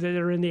words, that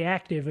are in the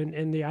active,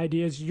 and the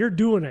idea is you're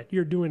doing it.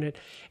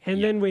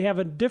 And then we have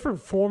a different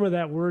form of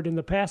that word in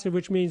the passive,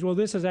 which means, well,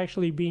 this is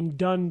actually being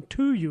done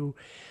to you.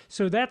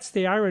 So that's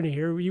the irony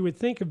here. You would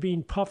think of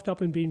being puffed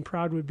up and being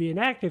proud would be an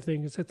active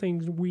thing. It's the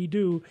things we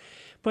do.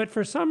 But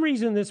for some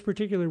reason, this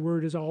particular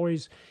word is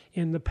always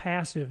in the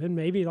passive. And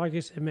maybe, like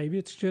I said, maybe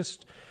it's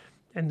just,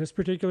 in this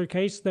particular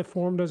case, the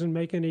form doesn't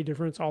make any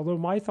difference. Although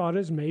my thought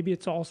is maybe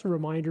it's also a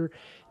reminder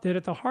that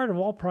at the heart of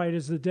all pride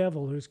is the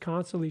devil, who's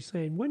constantly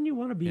saying, when you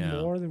want to be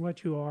more than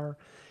what you are,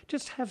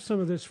 just have some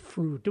of this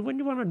fruit. When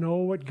you want to know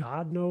what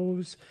God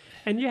knows.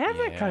 And you have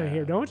that kind of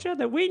here, don't you?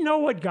 That we know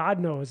what God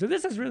knows. And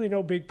this is really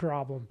no big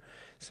problem.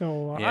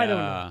 So I don't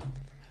know.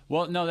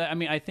 Well, no,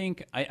 I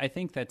think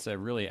that's a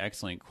really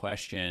excellent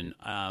question.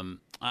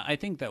 I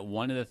think that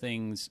one of the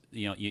things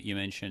you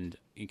mentioned,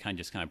 you kind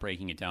of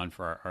breaking it down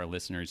for our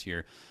listeners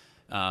here,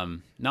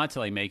 not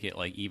to make it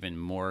even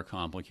more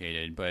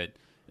complicated, but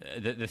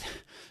the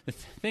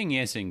thing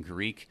is, in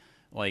Greek,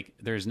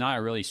 there's not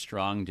a really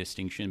strong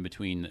distinction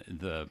between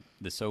the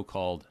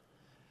so-called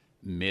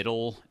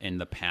middle and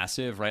the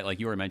passive, right? Like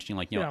you were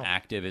mentioning,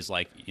 active is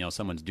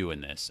someone's doing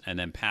this, and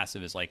then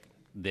passive is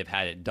they've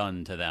had it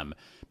done to them.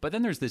 But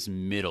then there's this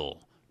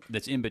middle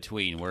that's in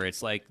between where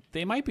it's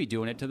they might be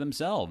doing it to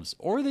themselves,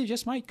 or they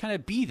just might kind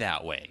of be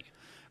that way,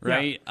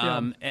 right?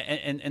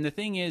 And the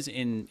thing is,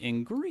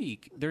 in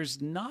Greek,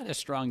 there's not a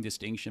strong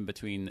distinction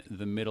between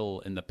the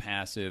middle and the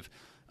passive.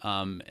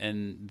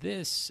 And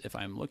this, if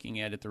I'm looking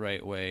at it the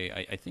right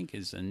way, I think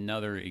is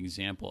another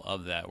example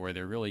of that, where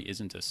there really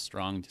isn't a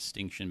strong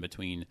distinction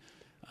between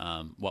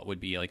what would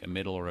be like a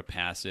middle or a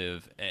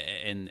passive.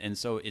 And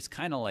so it's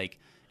kind of like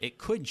it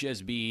could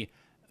just be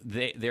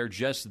they're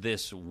just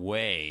this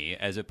way,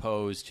 as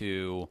opposed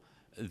to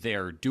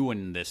they're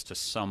doing this to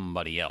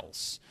somebody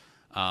else.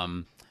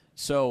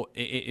 So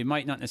it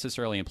might not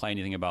necessarily imply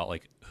anything about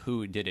like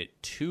who did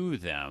it to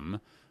them,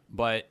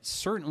 but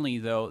certainly,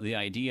 though, the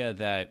idea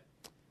that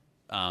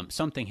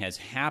something has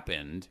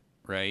happened,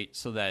 right?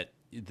 So that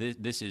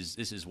this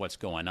is what's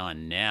going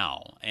on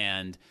now,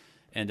 and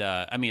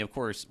I mean, of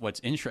course, what's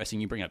interesting,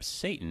 you bring up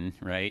Satan,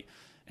 right?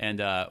 And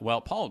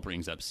well, Paul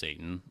brings up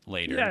Satan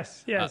later,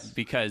 yes,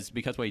 because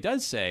what he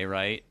does say,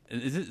 right?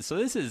 So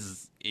this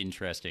is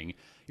interesting.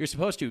 You're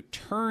supposed to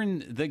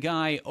turn the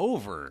guy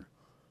over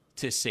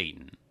to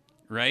Satan,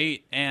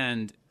 right?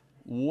 And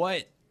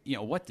what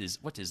does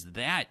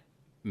that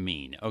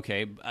mean?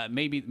 Okay,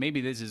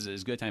 maybe this is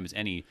as good a time as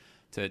any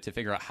to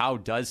figure out how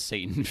does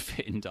Satan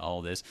fit into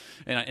all this,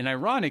 and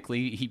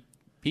ironically,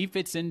 he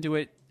fits into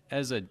it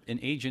as an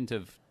agent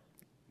of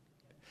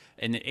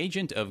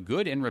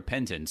good and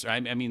repentance. I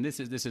mean, this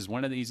is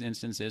one of these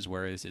instances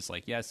where it's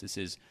like, yes, this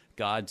is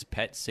God's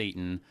pet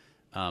Satan,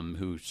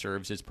 who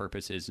serves his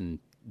purposes and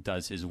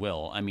does his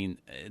will. I mean,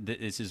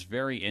 this is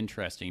very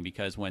interesting,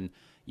 because when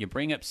you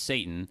bring up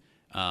Satan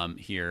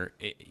here,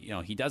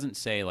 he doesn't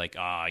say like,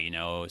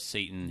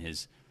 Satan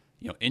has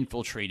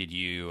infiltrated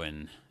you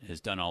and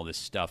has done all this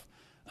stuff.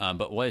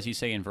 But what does he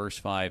say in verse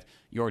 5?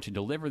 You are to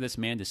deliver this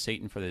man to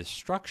Satan for the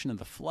destruction of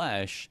the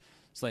flesh,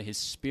 so that his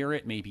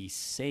spirit may be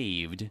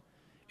saved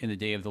in the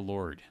day of the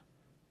Lord.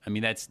 I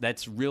mean,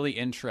 that's really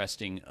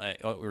interesting.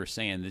 What we were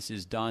saying, this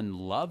is done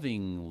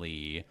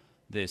lovingly,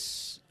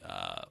 this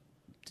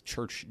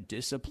church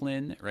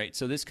discipline, right?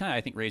 So this kind of,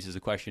 I think, raises a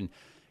question,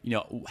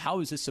 how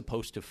is this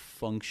supposed to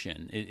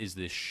function? Is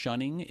this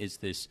shunning? Is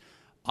this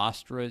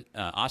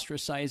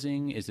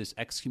ostracizing? Is this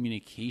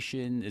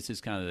excommunication? This is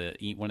kind of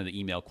one of the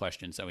email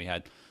questions that we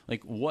had.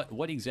 Like,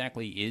 what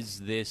exactly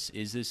is this?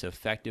 Is this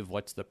effective?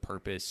 What's the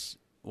purpose?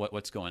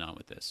 What's going on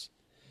with this?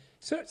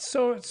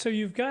 So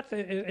you've got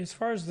as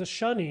far as the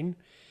shunning,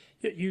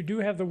 you do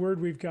have the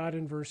word we've got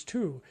in verse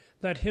 2.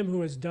 Let him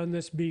who has done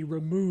this be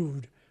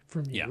removed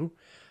from you. Yeah.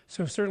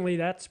 So certainly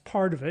that's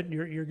part of it.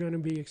 You're going to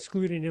be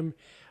excluding him.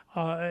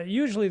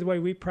 Usually the way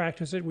we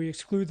practice it, we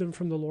exclude them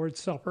from the Lord's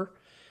Supper.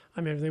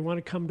 I mean, if they want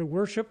to come to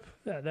worship,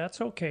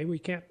 that's okay. We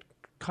can't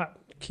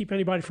keep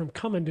anybody from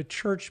coming to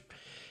church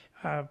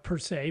per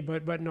se,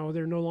 but no,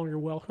 they're no longer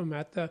welcome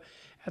at the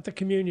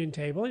communion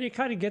table. And you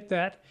kind of get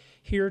that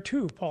here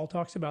too. Paul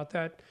talks about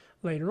that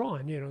later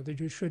on. That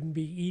you shouldn't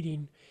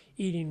be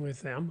eating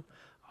with them.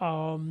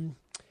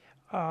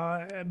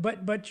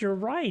 But you're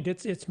right.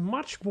 It's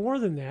much more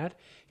than that,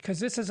 because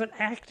this is an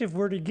active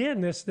word again.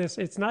 This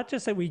it's not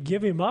just that we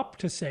give him up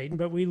to Satan,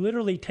 but we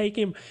literally take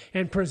him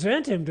and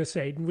present him to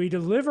Satan. We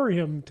deliver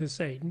him to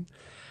Satan.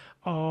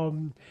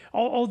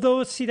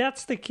 Although, see,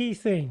 that's the key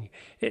thing.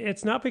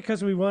 It's not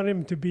because we want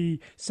him to be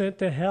sent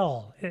to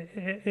hell.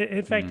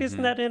 In fact,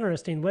 isn't that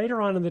interesting?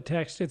 Later on in the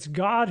text, it's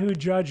God who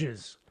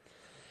judges.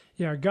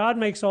 Yeah, God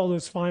makes all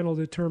those final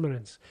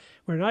determinants.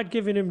 We're not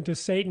giving him to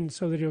Satan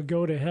so that he'll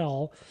go to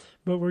hell,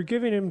 but we're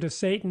giving him to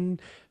Satan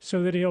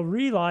so that he'll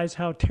realize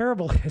how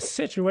terrible his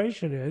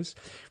situation is,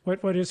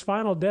 what his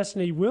final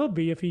destiny will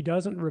be if he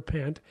doesn't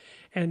repent.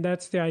 And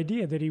that's the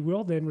idea, that he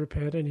will then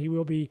repent and he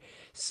will be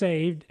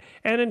saved.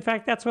 And in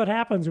fact, that's what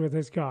happens with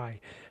this guy.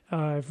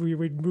 If we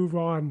would move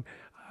on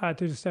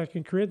to the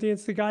 2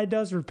 Corinthians, the guy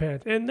does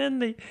repent. And then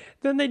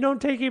they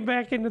don't take him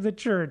back into the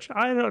church.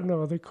 I don't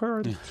know. The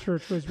Corinth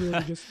church was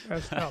really just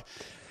messed up.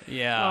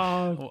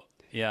 Yeah.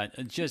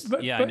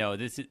 I know.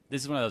 This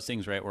is one of those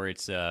things, right, where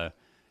it's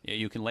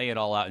you can lay it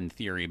all out in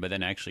theory, but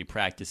then actually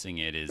practicing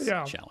it is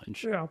a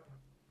challenge. Yeah.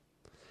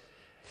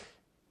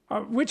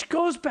 Which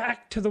goes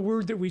back to the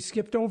word that we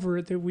skipped over,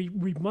 that we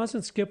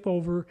mustn't skip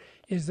over,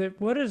 is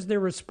that what is their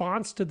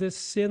response to this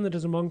sin that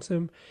is amongst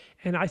them?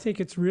 And I think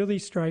it's really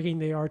striking.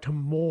 They are to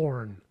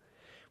mourn,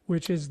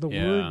 which is the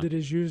word that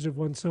is used of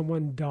when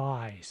someone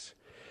dies.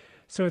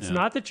 So it's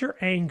not that you're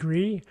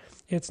angry.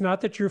 It's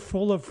not that you're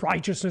full of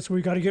righteousness.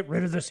 We got to get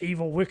rid of this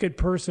evil, wicked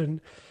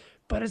person.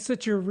 But it's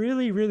that you're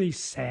really, really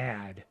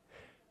sad.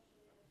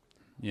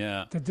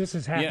 Yeah. That this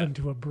has happened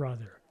to a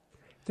brother.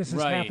 This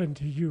has happened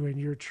to you in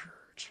your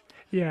church.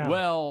 Yeah.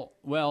 Well,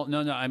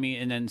 no. I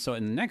mean, and then so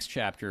in the next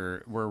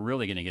chapter, we're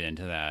really going to get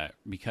into that,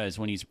 because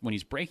when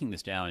he's breaking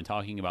this down and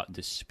talking about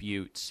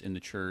disputes in the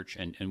church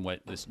and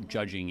what this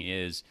judging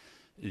is,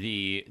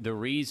 the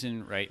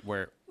reason, right,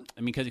 where,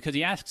 I mean, because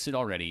he asks it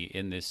already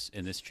in this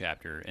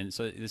chapter, and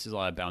so this is a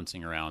lot of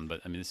bouncing around,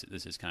 but I mean,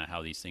 this is kind of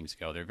how these things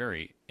go. They're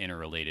very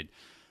interrelated.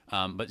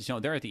 But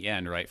they're at the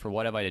end, right? For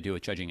what have I to do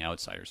with judging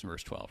outsiders in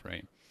verse 12,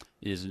 right?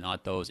 It is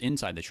not those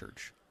inside the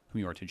church whom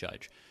you are to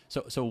judge.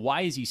 So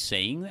why is he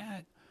saying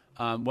that?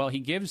 Well, he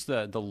gives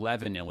the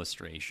leaven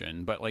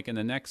illustration, but like in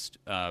the next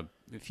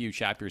few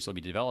chapters, he'll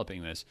be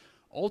developing this.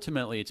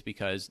 ultimately it's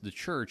because the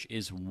church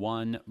is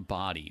one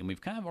body. And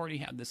we've kind of already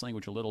had this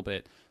language a little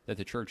bit, that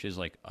the church is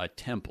like a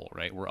temple,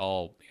 right? We're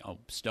all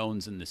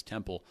stones in this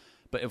temple.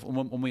 But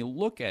when we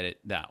look at it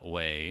that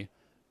way,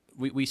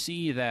 we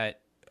see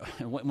that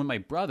when my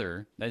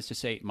brother, that is to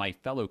say my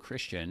fellow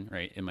Christian,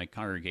 right, in my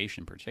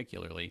congregation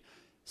particularly,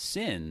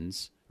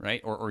 sins,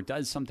 right, or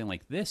does something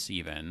like this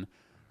even,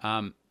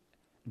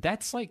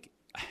 that's like,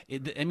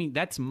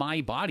 that's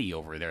my body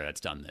over there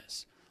that's done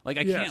this. Like,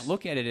 I can't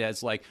look at it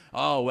as like,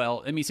 oh,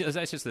 well, see,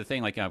 that's just the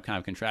thing. Like, I'm kind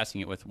of contrasting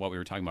it with what we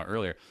were talking about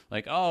earlier.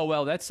 Like, oh,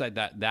 well, that's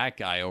that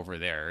guy over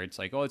there. It's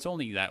like, oh, it's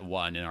only that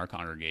one in our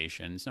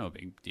congregation. It's no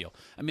big deal.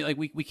 Like,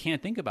 we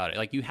can't think about it.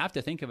 Like, you have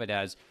to think of it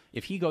as,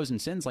 if he goes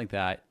and sins like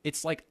that,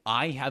 it's like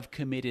I have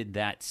committed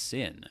that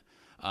sin.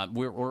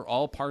 We're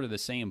all part of the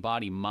same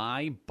body.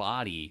 My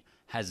body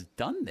has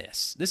done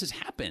this. This has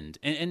happened.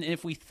 And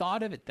if we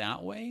thought of it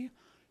that way,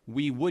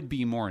 we would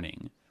be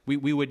mourning.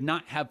 We would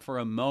not have for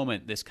a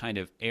moment this kind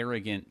of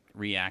arrogant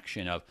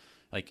reaction of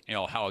like,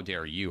 how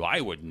dare you?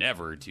 I would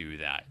never do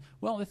that.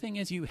 Well, the thing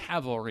is, you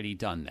have already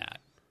done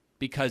that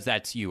because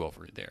that's you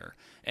over there.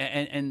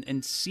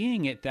 And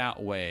seeing it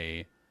that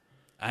way,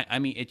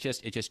 it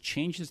just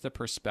changes the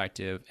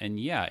perspective. And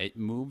yeah, it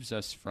moves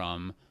us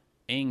from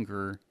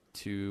anger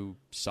to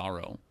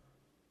sorrow.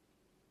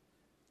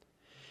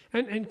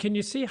 And can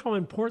you see how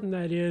important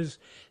that is?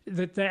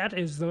 That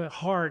is the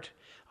heart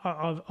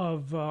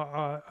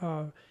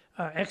of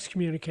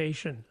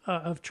excommunication,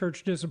 of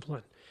church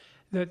discipline.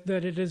 That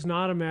it is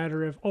not a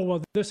matter of, oh,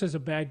 well, this is a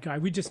bad guy,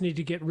 we just need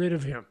to get rid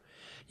of him,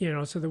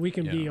 so that we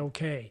can be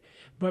okay.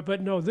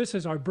 But no, this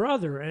is our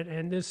brother,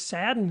 and this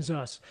saddens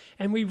us.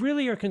 And we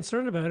really are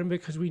concerned about him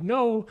because we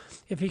know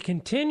if he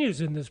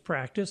continues in this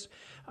practice,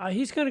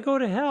 he's going to go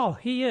to hell.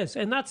 He is.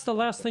 And that's the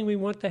last thing we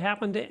want to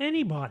happen to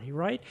anybody,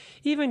 right?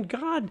 Even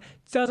God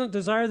doesn't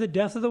desire the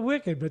death of the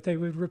wicked, but they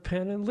would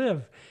repent and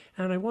live.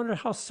 And I wonder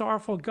how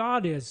sorrowful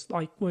God is,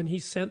 like when he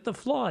sent the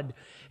flood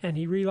and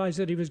he realized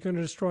that he was going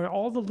to destroy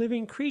all the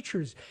living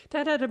creatures.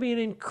 That had to be an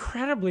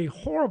incredibly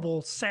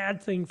horrible,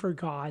 sad thing for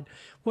God.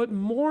 What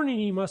mourning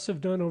he must have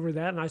done over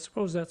that. And I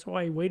suppose that's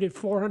why he waited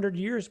 400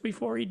 years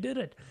before he did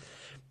it.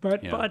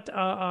 But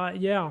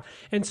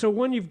And so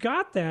when you've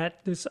got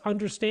this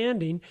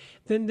understanding,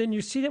 then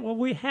you see that, well,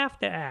 we have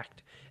to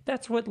act.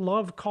 That's what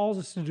love calls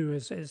us to do,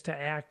 is to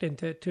act and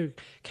to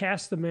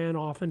cast the man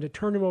off and to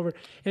turn him over.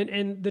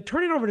 And the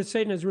turning over to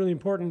Satan is really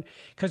important,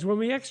 because when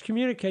we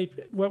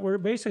excommunicate, what we're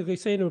basically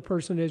saying to a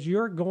person is,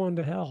 you're going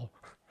to hell.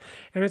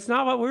 And it's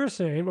not what we're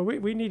saying, but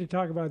we need to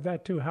talk about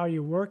that too, how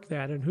you work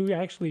that and who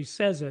actually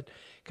says it,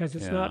 because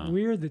it's not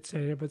weird that's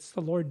saying it, but it's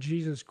the Lord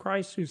Jesus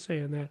Christ who's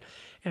saying that.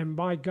 And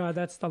by God,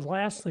 that's the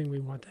last thing we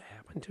want to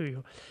happen to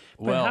you.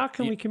 But how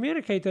can we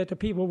communicate that to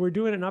people? We're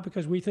doing it not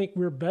because we think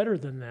we're better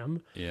than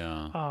them,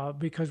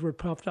 because we're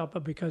puffed up,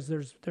 but because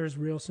there's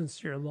real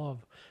sincere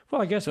love.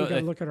 Well, I guess we got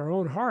to look at our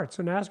own hearts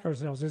and ask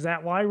ourselves, is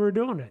that why we're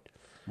doing it?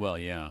 Well,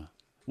 yeah.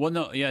 Well,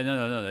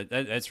 no.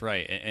 That's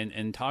right.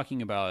 And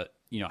talking about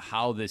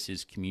how this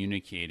is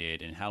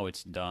communicated and how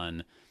it's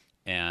done,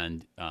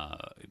 and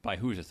by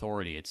whose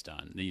authority it's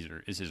done.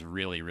 This is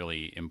really,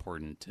 really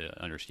important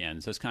to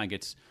understand. So this kind of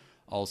gets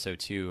also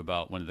too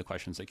about one of the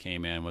questions that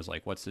came in was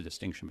like, what's the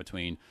distinction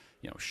between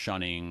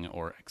shunning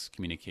or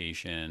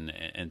excommunication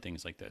and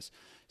things like this.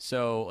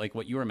 So like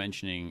what you were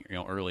mentioning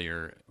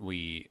earlier,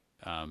 we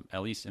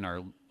at least in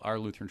our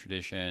Lutheran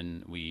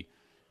tradition, we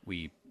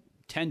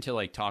tend to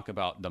like talk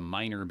about the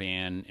minor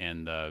ban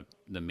and the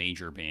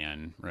major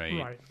ban,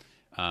 right?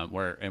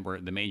 Where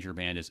the major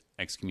ban is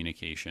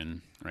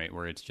excommunication, right?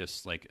 Where it's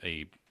just like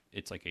a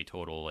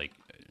total like,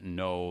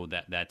 no,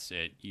 that's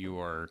it. You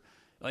are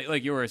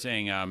like you were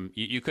saying.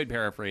 You could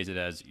paraphrase it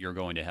as you're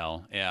going to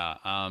hell. Yeah.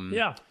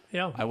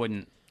 I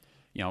wouldn't.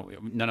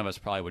 None of us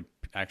probably would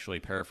actually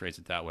paraphrase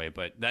it that way,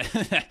 but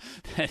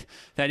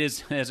that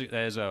is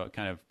a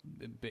kind of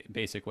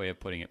basic way of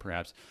putting it,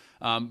 perhaps.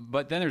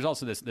 But then there's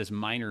also this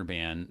minor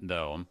ban,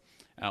 though.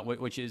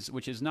 Which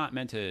is not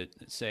meant to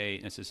say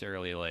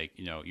necessarily like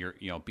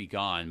you're be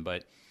gone,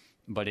 but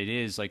it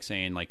is like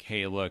saying like,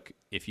 hey, look,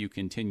 if you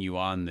continue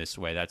on this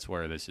way, that's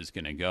where this is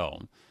going to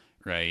go,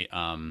 right?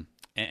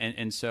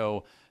 And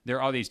so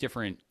there are these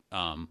different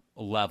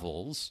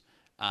levels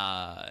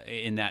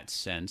in that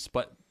sense,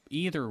 but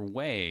either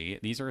way,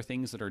 these are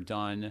things that are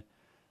done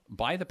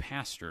by the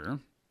pastor,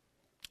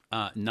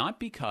 not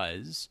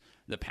because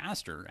the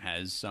pastor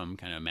has some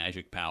kind of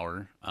magic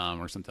power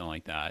or something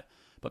like that.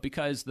 But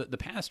because the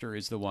pastor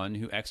is the one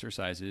who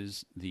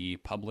exercises the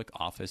public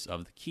office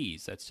of the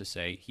keys. That's to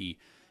say,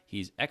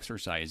 he's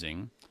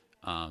exercising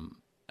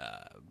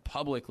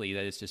publicly,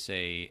 that is to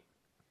say,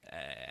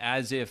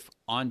 as if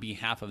on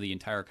behalf of the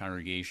entire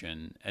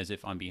congregation, as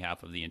if on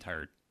behalf of the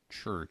entire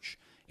church,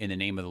 in the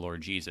name of the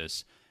Lord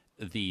Jesus,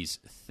 these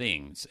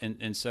things.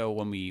 And so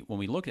when we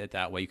look at it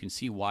that way, you can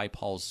see why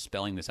Paul's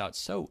spelling this out.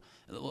 So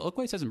look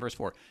what it says in verse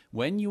 4.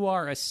 When you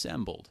are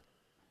assembled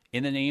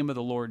in the name of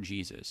the Lord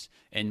Jesus,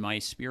 and my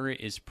spirit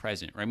is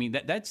present. I mean,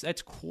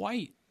 that's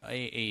quite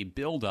a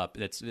buildup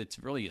that's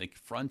really like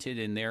fronted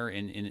in there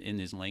in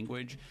his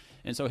language.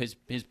 And so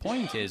his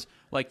point is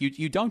like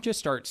you don't just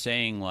start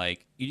saying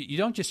like you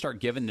don't just start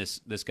giving this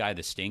guy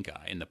the stink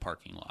eye in the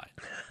parking lot,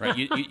 right?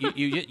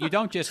 You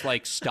don't just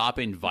like stop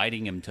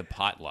inviting him to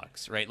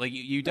potlucks, right? Like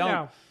you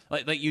don't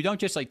like you don't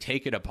just like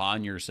take it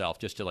upon yourself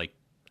just to like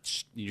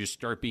you just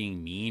start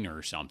being mean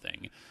or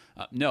something.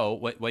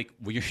 No,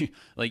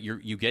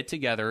 you get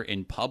together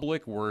in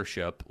public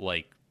worship,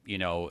 like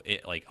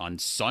like on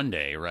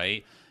Sunday,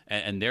 right?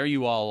 And there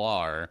you all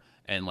are,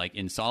 and like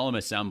in solemn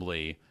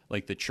assembly,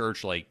 like the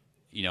church, like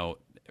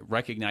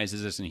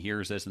recognizes this and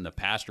hears this, and the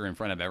pastor in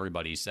front of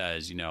everybody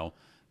says,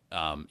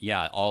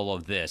 all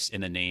of this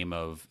in the name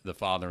of the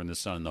Father and the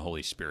Son and the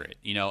Holy Spirit,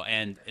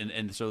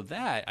 and so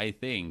that I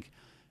think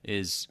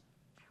is,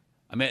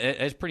 I mean,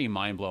 it's pretty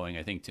mind blowing,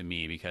 I think, to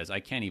me, because I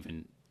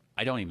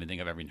don't even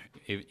think I've ever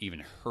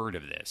even heard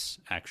of this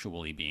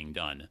actually being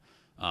done.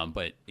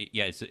 But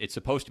it's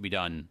supposed to be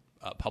done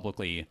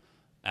publicly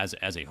as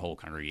a whole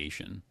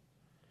congregation.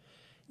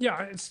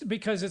 Yeah, it's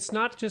because it's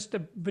not just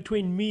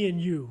between me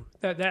and you.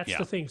 That's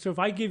the thing. So if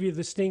I give you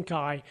the stink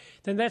eye,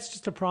 then that's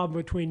just a problem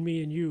between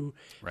me and you.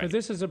 Right. But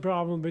this is a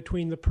problem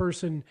between the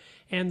person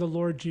and the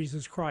Lord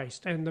Jesus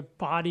Christ and the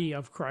body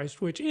of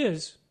Christ, which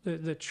is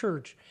the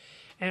church.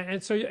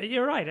 And so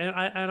you're right,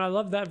 and I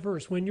love that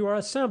verse, when you are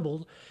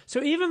assembled.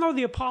 So even though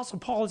the Apostle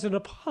Paul is an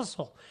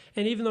apostle,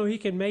 and even though he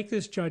can make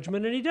this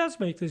judgment, and he does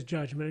make this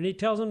judgment, and he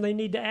tells them they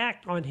need to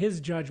act on his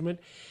judgment,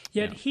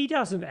 yet he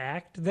doesn't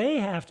act. They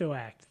have to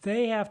act.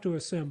 They have to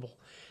assemble.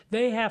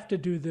 They have to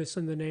do this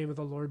in the name of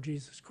the Lord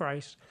Jesus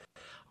Christ.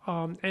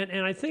 And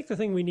I think the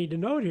thing we need to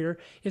note here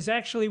is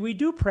actually we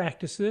do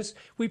practice this.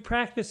 We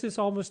practice this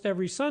almost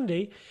every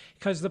Sunday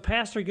because the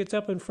pastor gets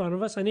up in front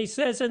of us and he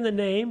says in the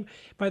name,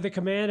 by the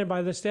command and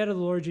by the stead of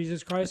the Lord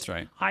Jesus Christ, that's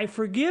right, I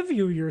forgive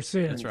you your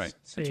sins. That's right.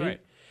 See? That's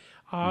right.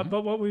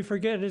 But what we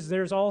forget is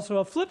there's also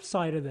a flip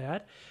side of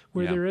that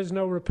where there is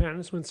no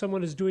repentance. When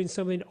someone is doing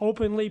something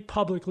openly,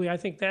 publicly, I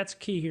think that's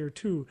key here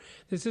too.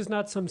 This is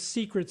not some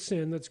secret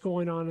sin that's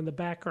going on in the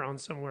background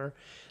somewhere.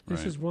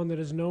 This is one that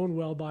is known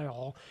well by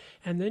all.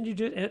 And then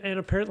and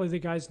apparently the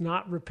guy's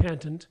not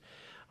repentant,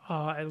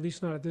 at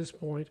least not at this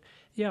point.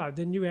 Yeah,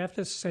 then you have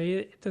to say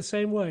it the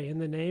same way, in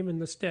the name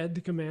and the stead,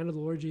 the command of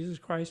the Lord Jesus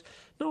Christ.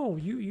 No,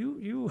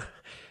 you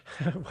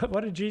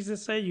what did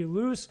Jesus say? You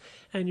loose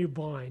and you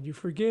bind. You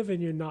forgive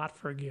and you not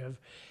forgive.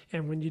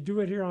 And when you do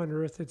it here on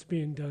earth, it's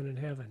being done in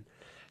heaven.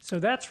 So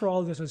that's where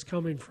all this is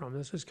coming from.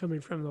 This is coming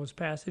from those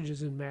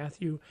passages in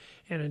Matthew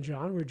and in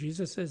John where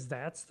Jesus says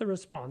that's the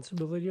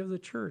responsibility of the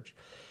church.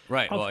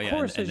 Right. Well,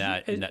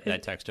 yeah, and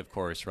that text, of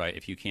course, right,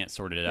 if you can't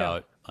sort it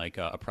out, like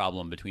a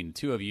problem between the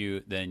two of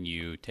you, then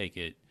you take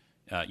it,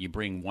 you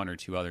bring one or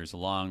two others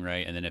along,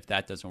 right? And then if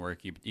that doesn't work,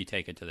 you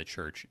take it to the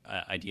church.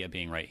 Idea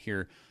being right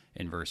here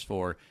in verse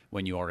 4,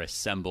 when you are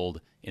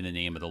assembled in the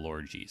name of the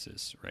Lord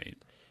Jesus, right?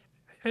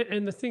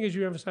 And the thing is,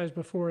 you emphasized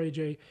before,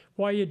 AJ,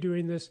 why are you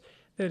doing this?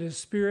 That his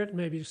spirit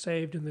may be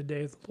saved in the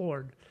day of the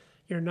Lord.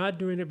 You're not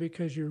doing it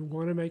because you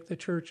want to make the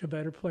church a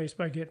better place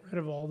by getting rid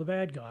of all the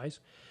bad guys,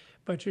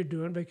 but you're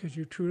doing it because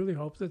you truly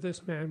hope that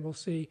this man will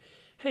see,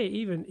 hey,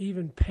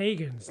 even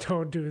pagans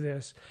don't do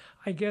this.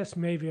 I guess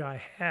maybe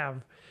I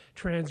have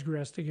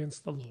transgressed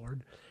against the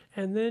Lord.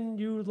 And then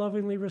you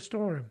lovingly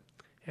restore him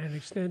and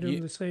extend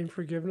him the same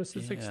forgiveness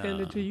that's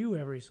extended to you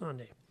every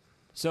Sunday.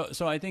 So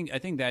I think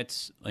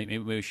that's like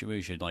maybe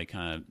we should like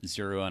kind of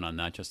zero in on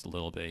that just a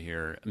little bit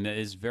here. I mean, it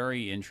is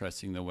very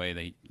interesting the way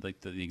they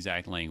like the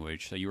exact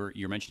language. So you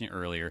were mentioning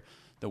earlier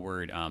the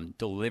word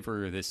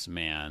deliver this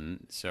man.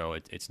 So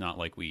it's not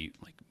like we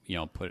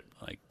like put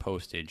like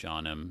postage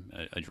on him,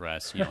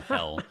 address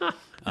hell.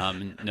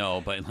 No,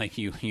 but like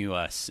you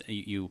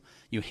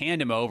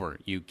hand him over,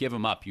 you give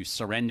him up, you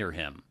surrender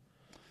him.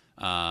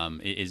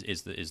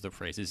 Is the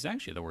phrase? This is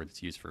actually the word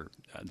that's used for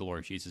the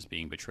Lord Jesus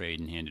being betrayed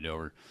and handed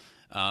over.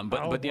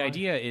 But the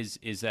idea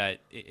is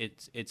that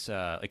it's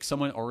like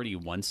someone already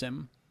wants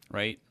him,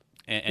 right?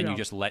 And you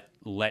just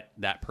let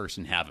that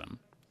person have him,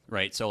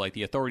 right? So like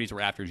the authorities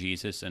were after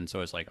Jesus, and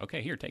so it's like,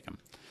 okay, here, take him.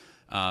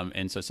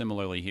 And so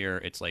similarly here,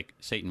 it's like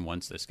Satan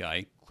wants this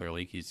guy.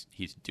 Clearly,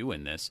 he's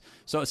doing this.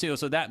 So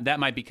that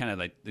might be kind of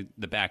like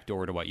the back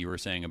door to what you were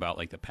saying about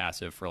like the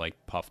passive for like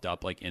puffed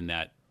up, like in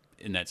that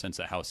sense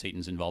that how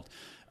Satan's involved.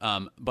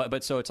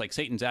 But so it's like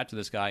Satan's after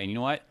this guy, and you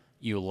know what?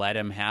 You let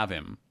him have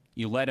him.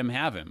 You let him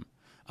have him.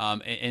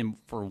 And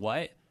for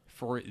what?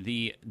 For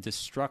the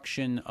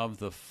destruction of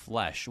the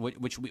flesh,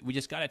 which we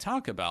just got to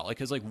talk about. Like,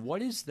 because like, what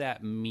does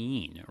that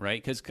mean,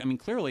 right? Because I mean,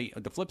 clearly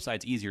the flip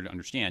side's easier to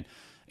understand,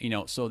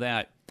 so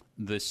that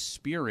the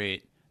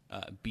spirit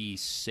be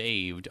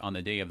saved on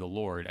the day of the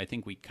Lord. I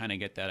think we kind of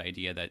get that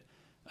idea that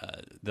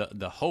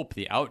the hope,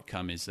 the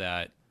outcome is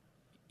that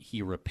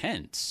he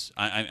repents.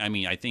 I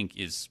mean, I think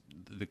is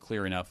the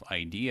clear enough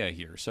idea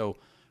here. So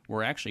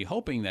we're actually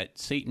hoping that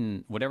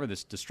Satan, whatever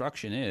this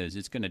destruction is,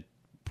 it's going to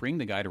bring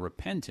the guy to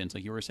repentance,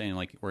 like you were saying,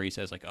 like where he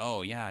says, like,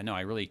 oh yeah, no,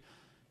 I really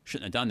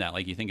shouldn't have done that.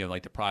 Like you think of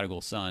like the prodigal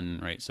son,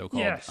 right?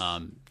 So-called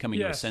coming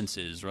to his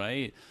senses,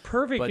 right?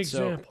 Perfect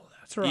example.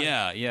 That's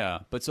right. Yeah.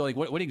 But so, like,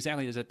 what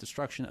exactly does that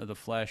destruction of the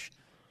flesh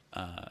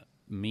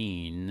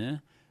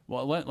mean?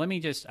 Well, let me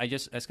just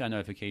got a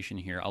notification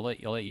here. I'll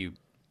let you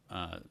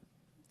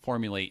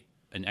formulate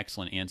an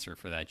excellent answer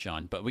for that,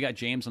 John. But we got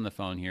James on the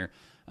phone here.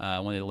 I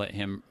wanted to let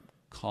him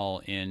call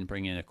in,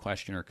 bring in a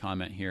question or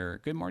comment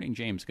here. Good morning,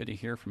 James. Good to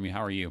hear from you.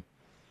 How are you?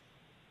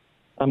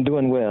 I'm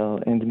doing well,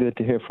 and good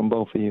to hear from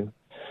both of you.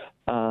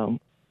 I'd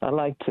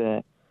like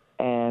to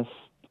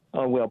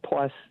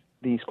parse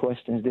these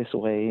questions this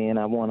way, and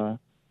I want to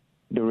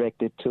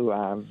direct it to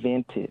our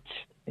vintage,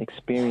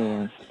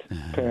 experienced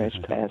parish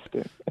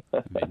pastor.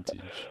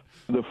 Vintage.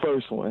 The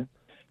first one.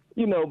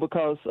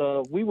 Because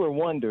we were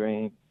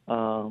wondering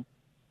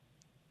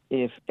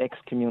if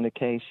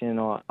excommunication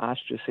or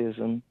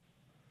ostracism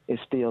is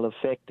still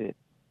affected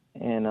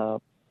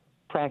and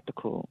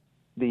practical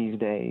these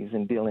days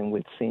in dealing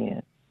with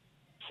sin,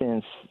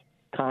 since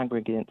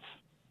congregants,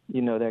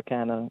 they're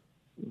kind of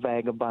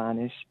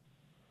vagabondish.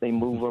 They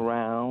move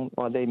around,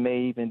 or they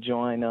may even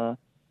join a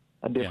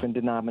different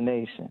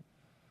denomination.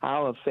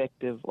 How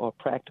effective or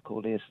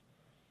practical is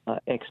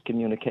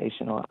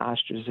excommunication or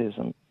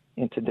ostracism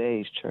in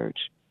today's church?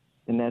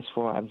 And that's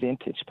for our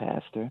vintage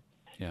pastor.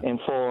 Yeah. And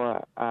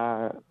for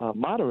our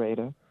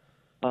moderator,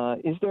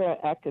 is there an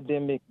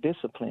academic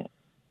discipline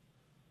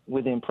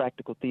within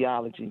practical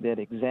theology that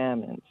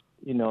examines,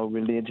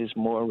 religious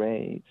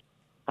mores,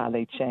 how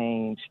they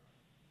change,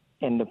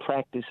 and the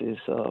practices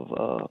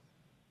of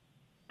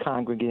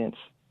congregants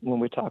when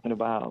we're talking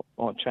about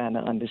or trying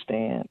to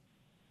understand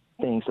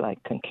things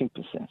like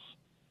concupiscence?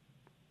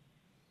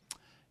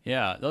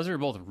 Yeah, those are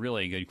both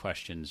really good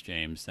questions,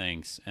 James.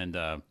 Thanks, and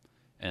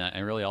I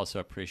really also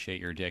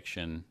appreciate your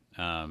diction.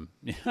 I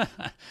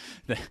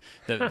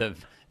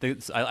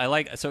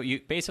like. So you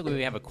basically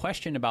we have a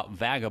question about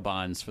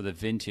vagabonds for the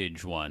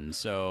vintage one.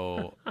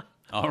 So,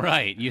 all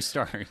right, you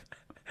start.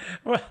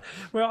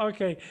 Well,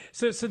 okay.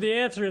 So the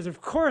answer is,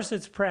 of course,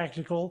 it's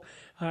practical.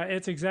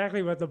 It's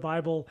exactly what the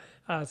Bible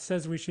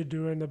says we should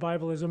do, and the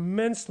Bible is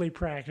immensely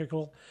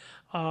practical.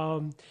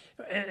 And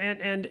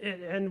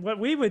what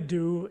we would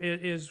do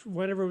is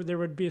whenever there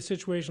would be a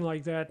situation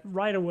like that,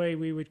 right away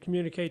we would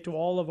communicate to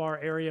all of our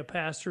area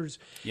pastors,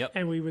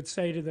 and we would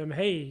say to them,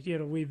 hey,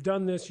 we've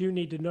done this, you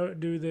need to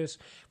do this.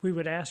 We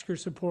would ask your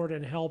support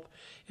and help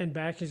and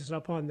back us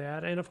up on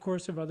that. And of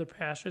course, if other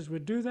pastors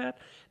would do that,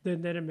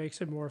 then it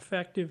makes it more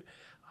effective.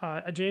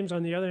 James,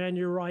 on the other hand,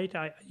 you're right.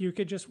 You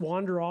could just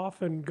wander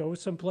off and go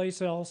someplace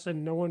else,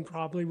 and no one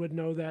probably would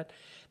know that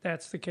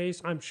that's the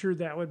case. I'm sure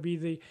that would be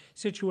the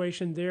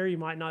situation there. You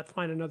might not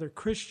find another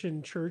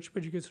Christian church,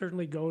 but you could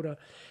certainly go to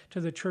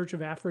the Church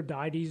of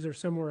Aphrodite or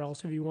somewhere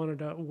else if you wanted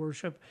to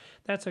worship.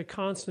 That's a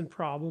constant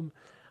problem.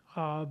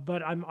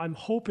 But I'm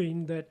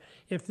hoping that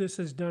if this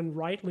is done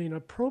rightly and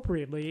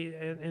appropriately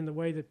in the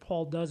way that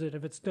Paul does it,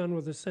 if it's done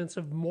with a sense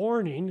of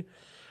mourning,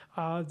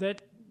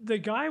 that the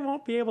guy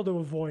won't be able to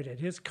avoid it.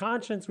 His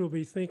conscience will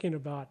be thinking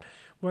about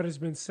what has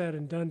been said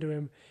and done to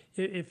him.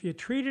 If you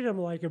treated him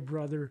like a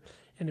brother,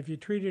 and if you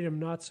treated him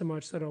not so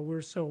much that,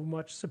 we're so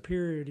much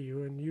superior to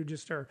you, and you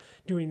just are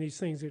doing these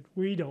things that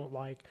we don't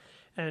like,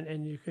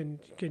 and you can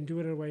do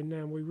it in a way,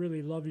 no, we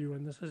really love you,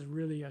 and this is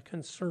really a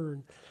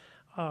concern.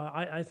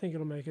 I think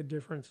it'll make a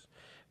difference.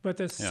 But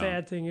the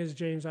sad thing is,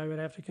 James, I would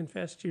have to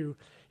confess to you,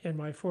 in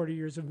my 40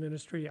 years of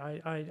ministry,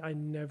 I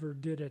never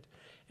did it.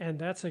 And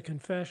that's a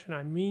confession.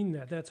 I mean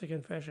that. That's a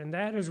confession.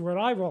 That is what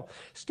I will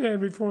stand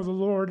before the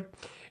Lord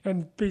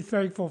and be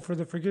thankful for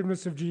the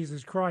forgiveness of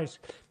Jesus Christ,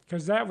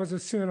 because that was a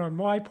sin on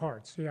my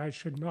part. See, I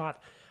should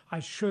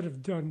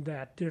have done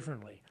that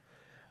differently.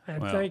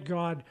 And thank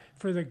God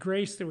for the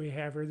grace that we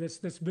have, or this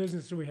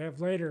business that we have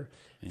later.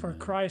 Amen. For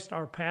Christ,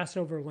 our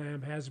Passover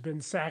lamb, has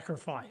been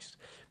sacrificed.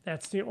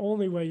 That's the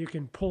only way you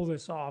can pull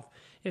this off,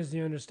 is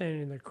the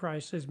understanding that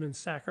Christ has been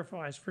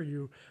sacrificed for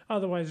you.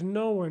 Otherwise,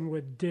 no one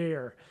would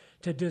dare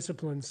to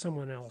discipline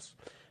someone else,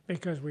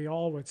 because we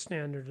all would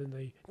stand under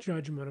the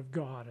judgment of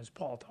God, as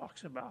Paul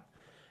talks about.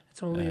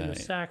 It's only in the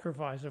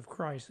sacrifice of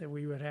Christ that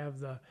we would have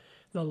the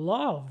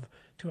love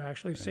to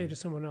actually say to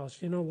someone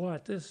else, you know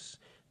what, this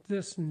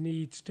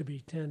needs to be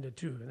tended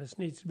to, and this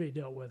needs to be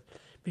dealt with,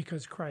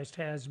 because Christ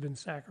has been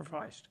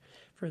sacrificed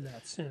for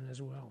that sin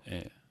as well.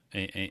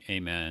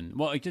 Amen.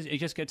 Well, it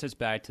just gets us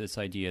back to this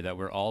idea that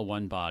we're all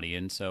one body,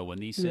 and so when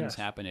these sins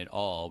happen at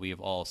all, we have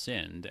all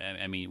sinned.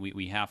 I mean,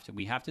 we have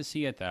to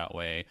see it that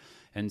way.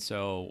 And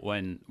so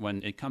when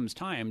it comes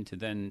time to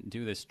then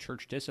do this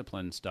church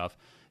discipline stuff,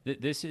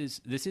 this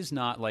is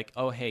not like,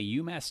 oh, hey,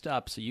 you messed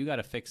up, so you got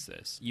to fix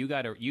this. You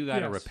got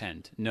to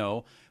repent.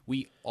 No,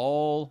 we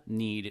all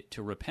need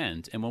to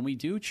repent. And when we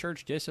do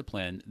church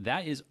discipline,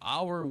 that is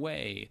our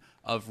way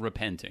of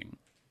repenting.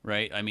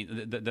 Right? I mean,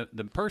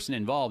 the person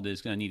involved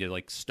is going to need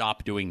to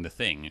stop doing the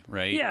thing,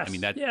 right? Yes, I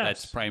mean,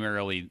 that's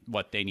primarily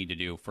what they need to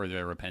do for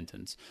their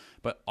repentance.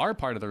 But our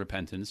part of the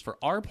repentance, for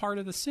our part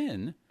of the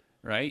sin,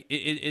 right,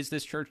 is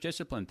this church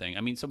discipline thing.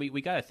 I mean, so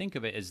we got to think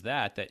of it as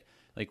that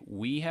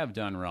we have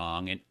done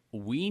wrong and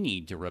we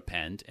need to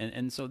repent.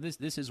 And so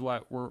this is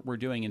what we're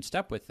doing in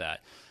step with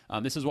that.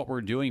 This is what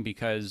we're doing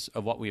because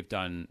of what we've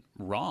done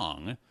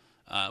wrong.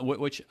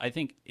 which I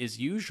think is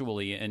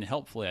usually and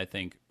helpfully, I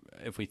think,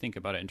 if we think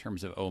about it in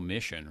terms of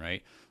omission,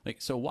 right? Like,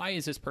 so why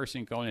is this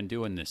person going and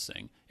doing this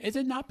thing? Is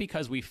it not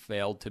because we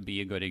failed to be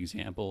a good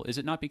example? Is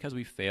it not because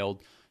we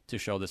failed to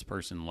show this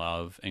person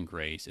love and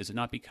grace? Is it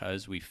not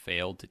because we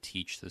failed to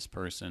teach this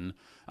person?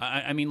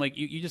 I mean, like,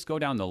 you just go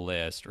down the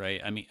list,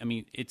 right? I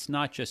mean, it's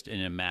not just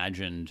an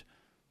imagined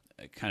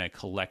kind of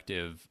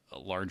collective,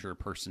 larger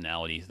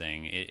personality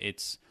thing.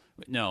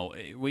 No,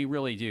 we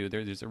really do.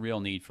 There's a real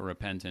need for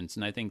repentance,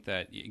 and I think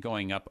that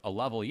going up a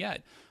level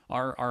yet,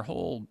 our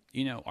whole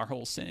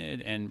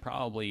synod and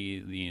probably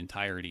the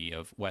entirety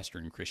of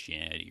Western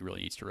Christianity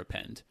really needs to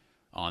repent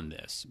on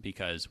this,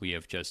 because we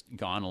have just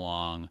gone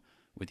along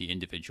with the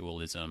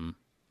individualism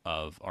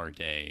of our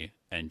day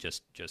and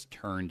just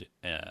turned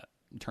a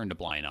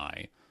blind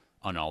eye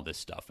on all this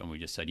stuff, and we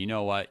just said, you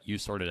know what, you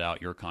sorted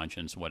out your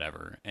conscience,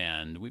 whatever,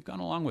 and we've gone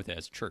along with it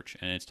as a church,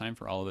 and it's time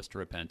for all of us to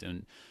repent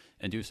and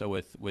do so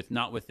with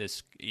not with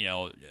this,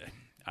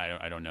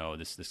 I don't know,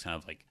 this kind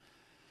of like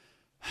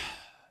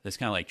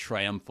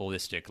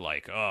triumphalistic,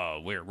 like,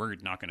 oh, we're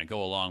not going to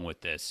go along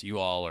with this. You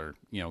all are,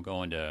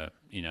 going to,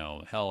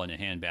 hell in a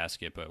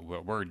handbasket, but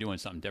we're doing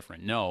something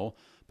different. No,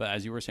 but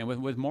as you were saying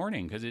with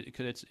mourning, because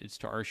it's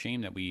to our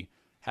shame that we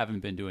haven't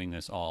been doing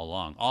this all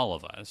along, all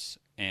of us,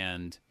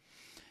 and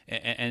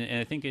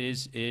I think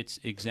it's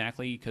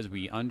exactly because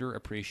we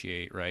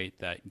underappreciate, right,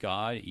 that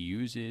God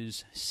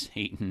uses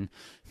Satan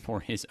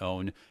for his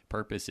own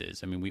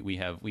purposes. I mean, we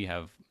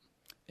have,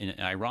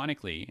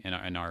 ironically, in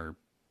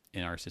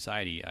our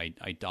society,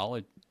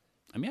 idolatry.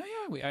 I mean,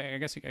 yeah, I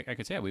guess I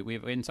could say it.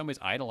 We've in some ways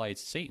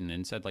idolized Satan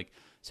and said, like,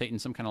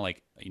 Satan's some kind of,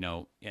 like,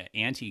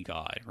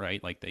 anti-God,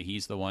 right? Like, that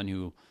he's the one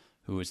who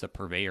is the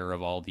purveyor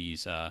of all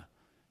these,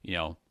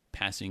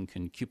 passing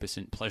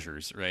concupiscent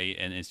pleasures, right?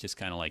 And it's just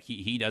kind of like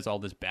he does all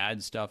this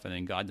bad stuff, and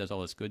then God does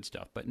all this good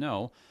stuff. But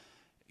no,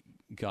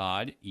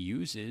 God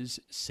uses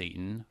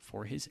Satan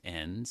for his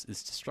ends,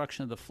 this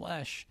destruction of the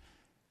flesh.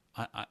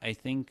 I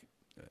think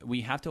we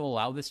have to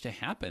allow this to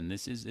happen.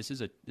 This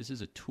is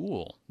a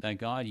tool that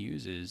God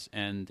uses,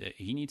 and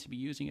he needs to be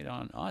using it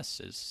on us,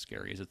 as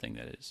scary as a thing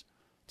that is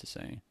to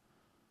say.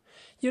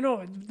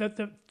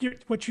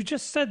 What you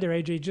just said there,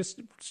 AJ,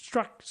 just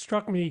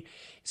struck me.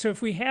 So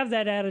if we have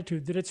that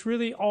attitude that it's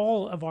really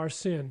all of our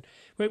sin,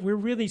 we're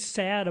really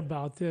sad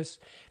about this,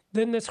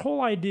 then this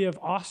whole idea of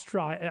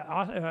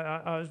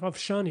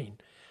shunning.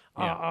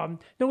 Yeah.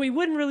 No, we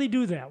wouldn't really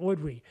do that,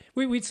 would we?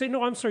 We'd say,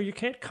 no, I'm sorry, you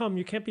can't come.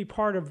 You can't be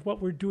part of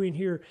what we're doing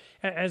here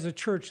as a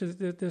church,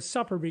 the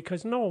supper,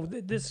 because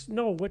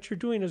what you're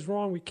doing is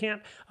wrong. We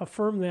can't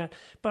affirm that.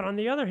 But on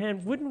the other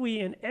hand, wouldn't we,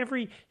 in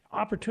every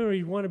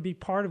opportunity, want to be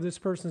part of this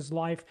person's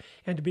life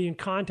and to be in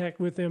contact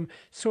with them,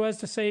 so as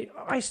to say,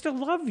 I still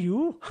love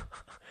you.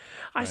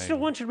 I still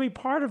want you to be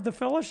part of the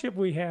fellowship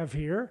we have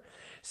here.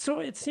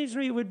 So it seems to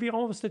me it would be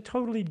almost a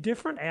totally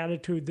different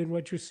attitude than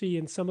what you see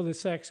in some of the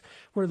sects,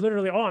 where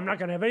literally, I'm not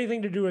going to have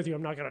anything to do with you.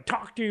 I'm not going to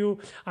talk to you.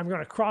 I'm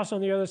going to cross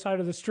on the other side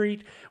of the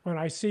street when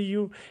I see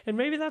you. And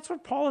maybe that's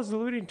what Paul is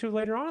alluding to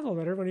later on in the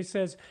letter when he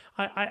says,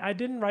 I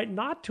didn't write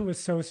not to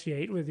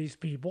associate with these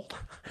people,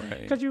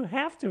 because you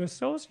have to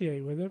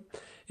associate with them.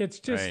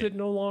 It's just that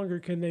no longer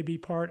can they be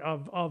part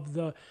of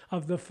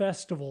the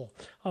festival,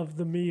 of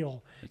the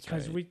meal,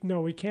 because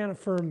we can't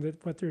affirm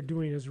that what they're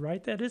doing is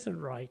right. That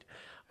isn't right.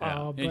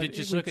 Yeah.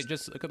 Look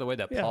at the way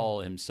that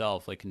Paul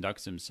himself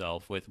conducts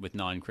himself with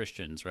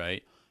non-Christians,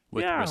 right?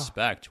 With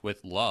respect,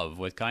 with love,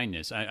 with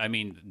kindness. I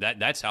mean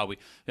that's how we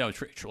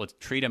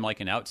treat him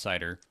like an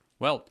outsider.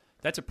 Well,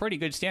 that's a pretty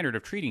good standard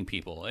of treating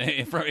people.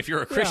 If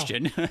you're a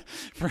Christian,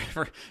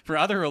 for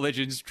other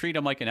religions, treat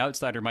them like an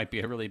outsider might be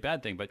a really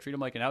bad thing. But treat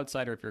them like an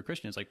outsider if you're a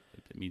Christian, it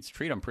means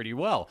treat them pretty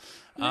well.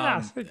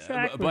 Yes,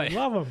 exactly.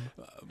 Love them.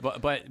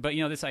 But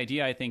this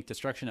idea, I think,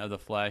 destruction of the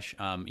flesh.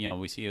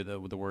 We see the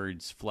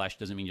words flesh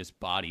doesn't mean just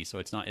body. So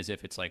it's not as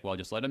if it's like, well,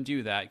 just let him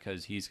do that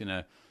because he's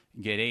gonna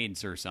get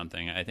AIDS or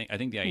something. I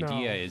think the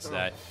idea is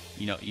that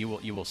you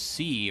will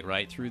see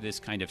right through this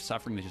kind of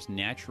suffering that just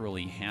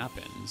naturally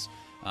happens.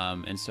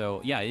 And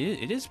so,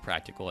 it is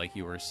practical, like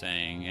you were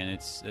saying, and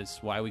it's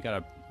why we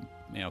got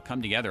to,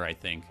 come together, I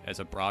think,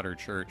 as a broader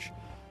church,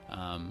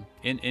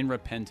 in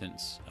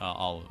repentance,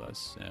 all of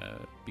us,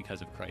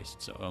 because of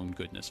Christ's own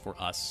goodness for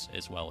us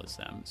as well as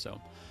them.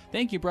 So,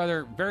 thank you,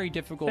 brother. Very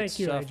difficult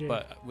stuff, AJ.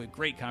 But with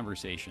great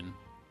conversation.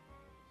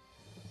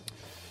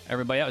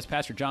 Everybody, that was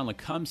Pastor John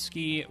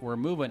Lekumsky. We're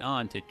moving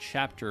on to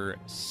chapter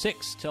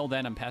 6. Till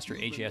then, I'm Pastor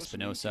A.J.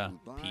 Espinosa.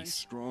 Peace.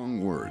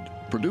 Strong Word,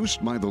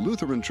 produced by the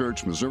Lutheran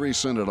Church Missouri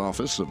Synod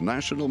Office of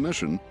National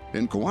Mission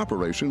in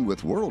cooperation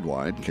with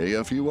Worldwide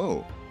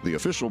KFUO, the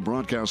official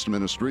broadcast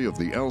ministry of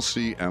the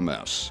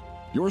LCMS.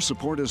 Your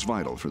support is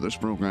vital for this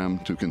program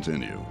to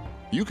continue.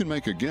 You can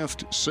make a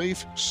gift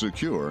safe,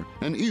 secure,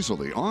 and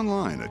easily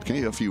online at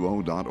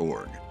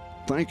kfuo.org.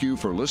 Thank you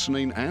for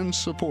listening and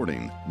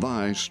supporting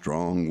Thy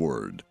Strong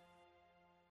Word.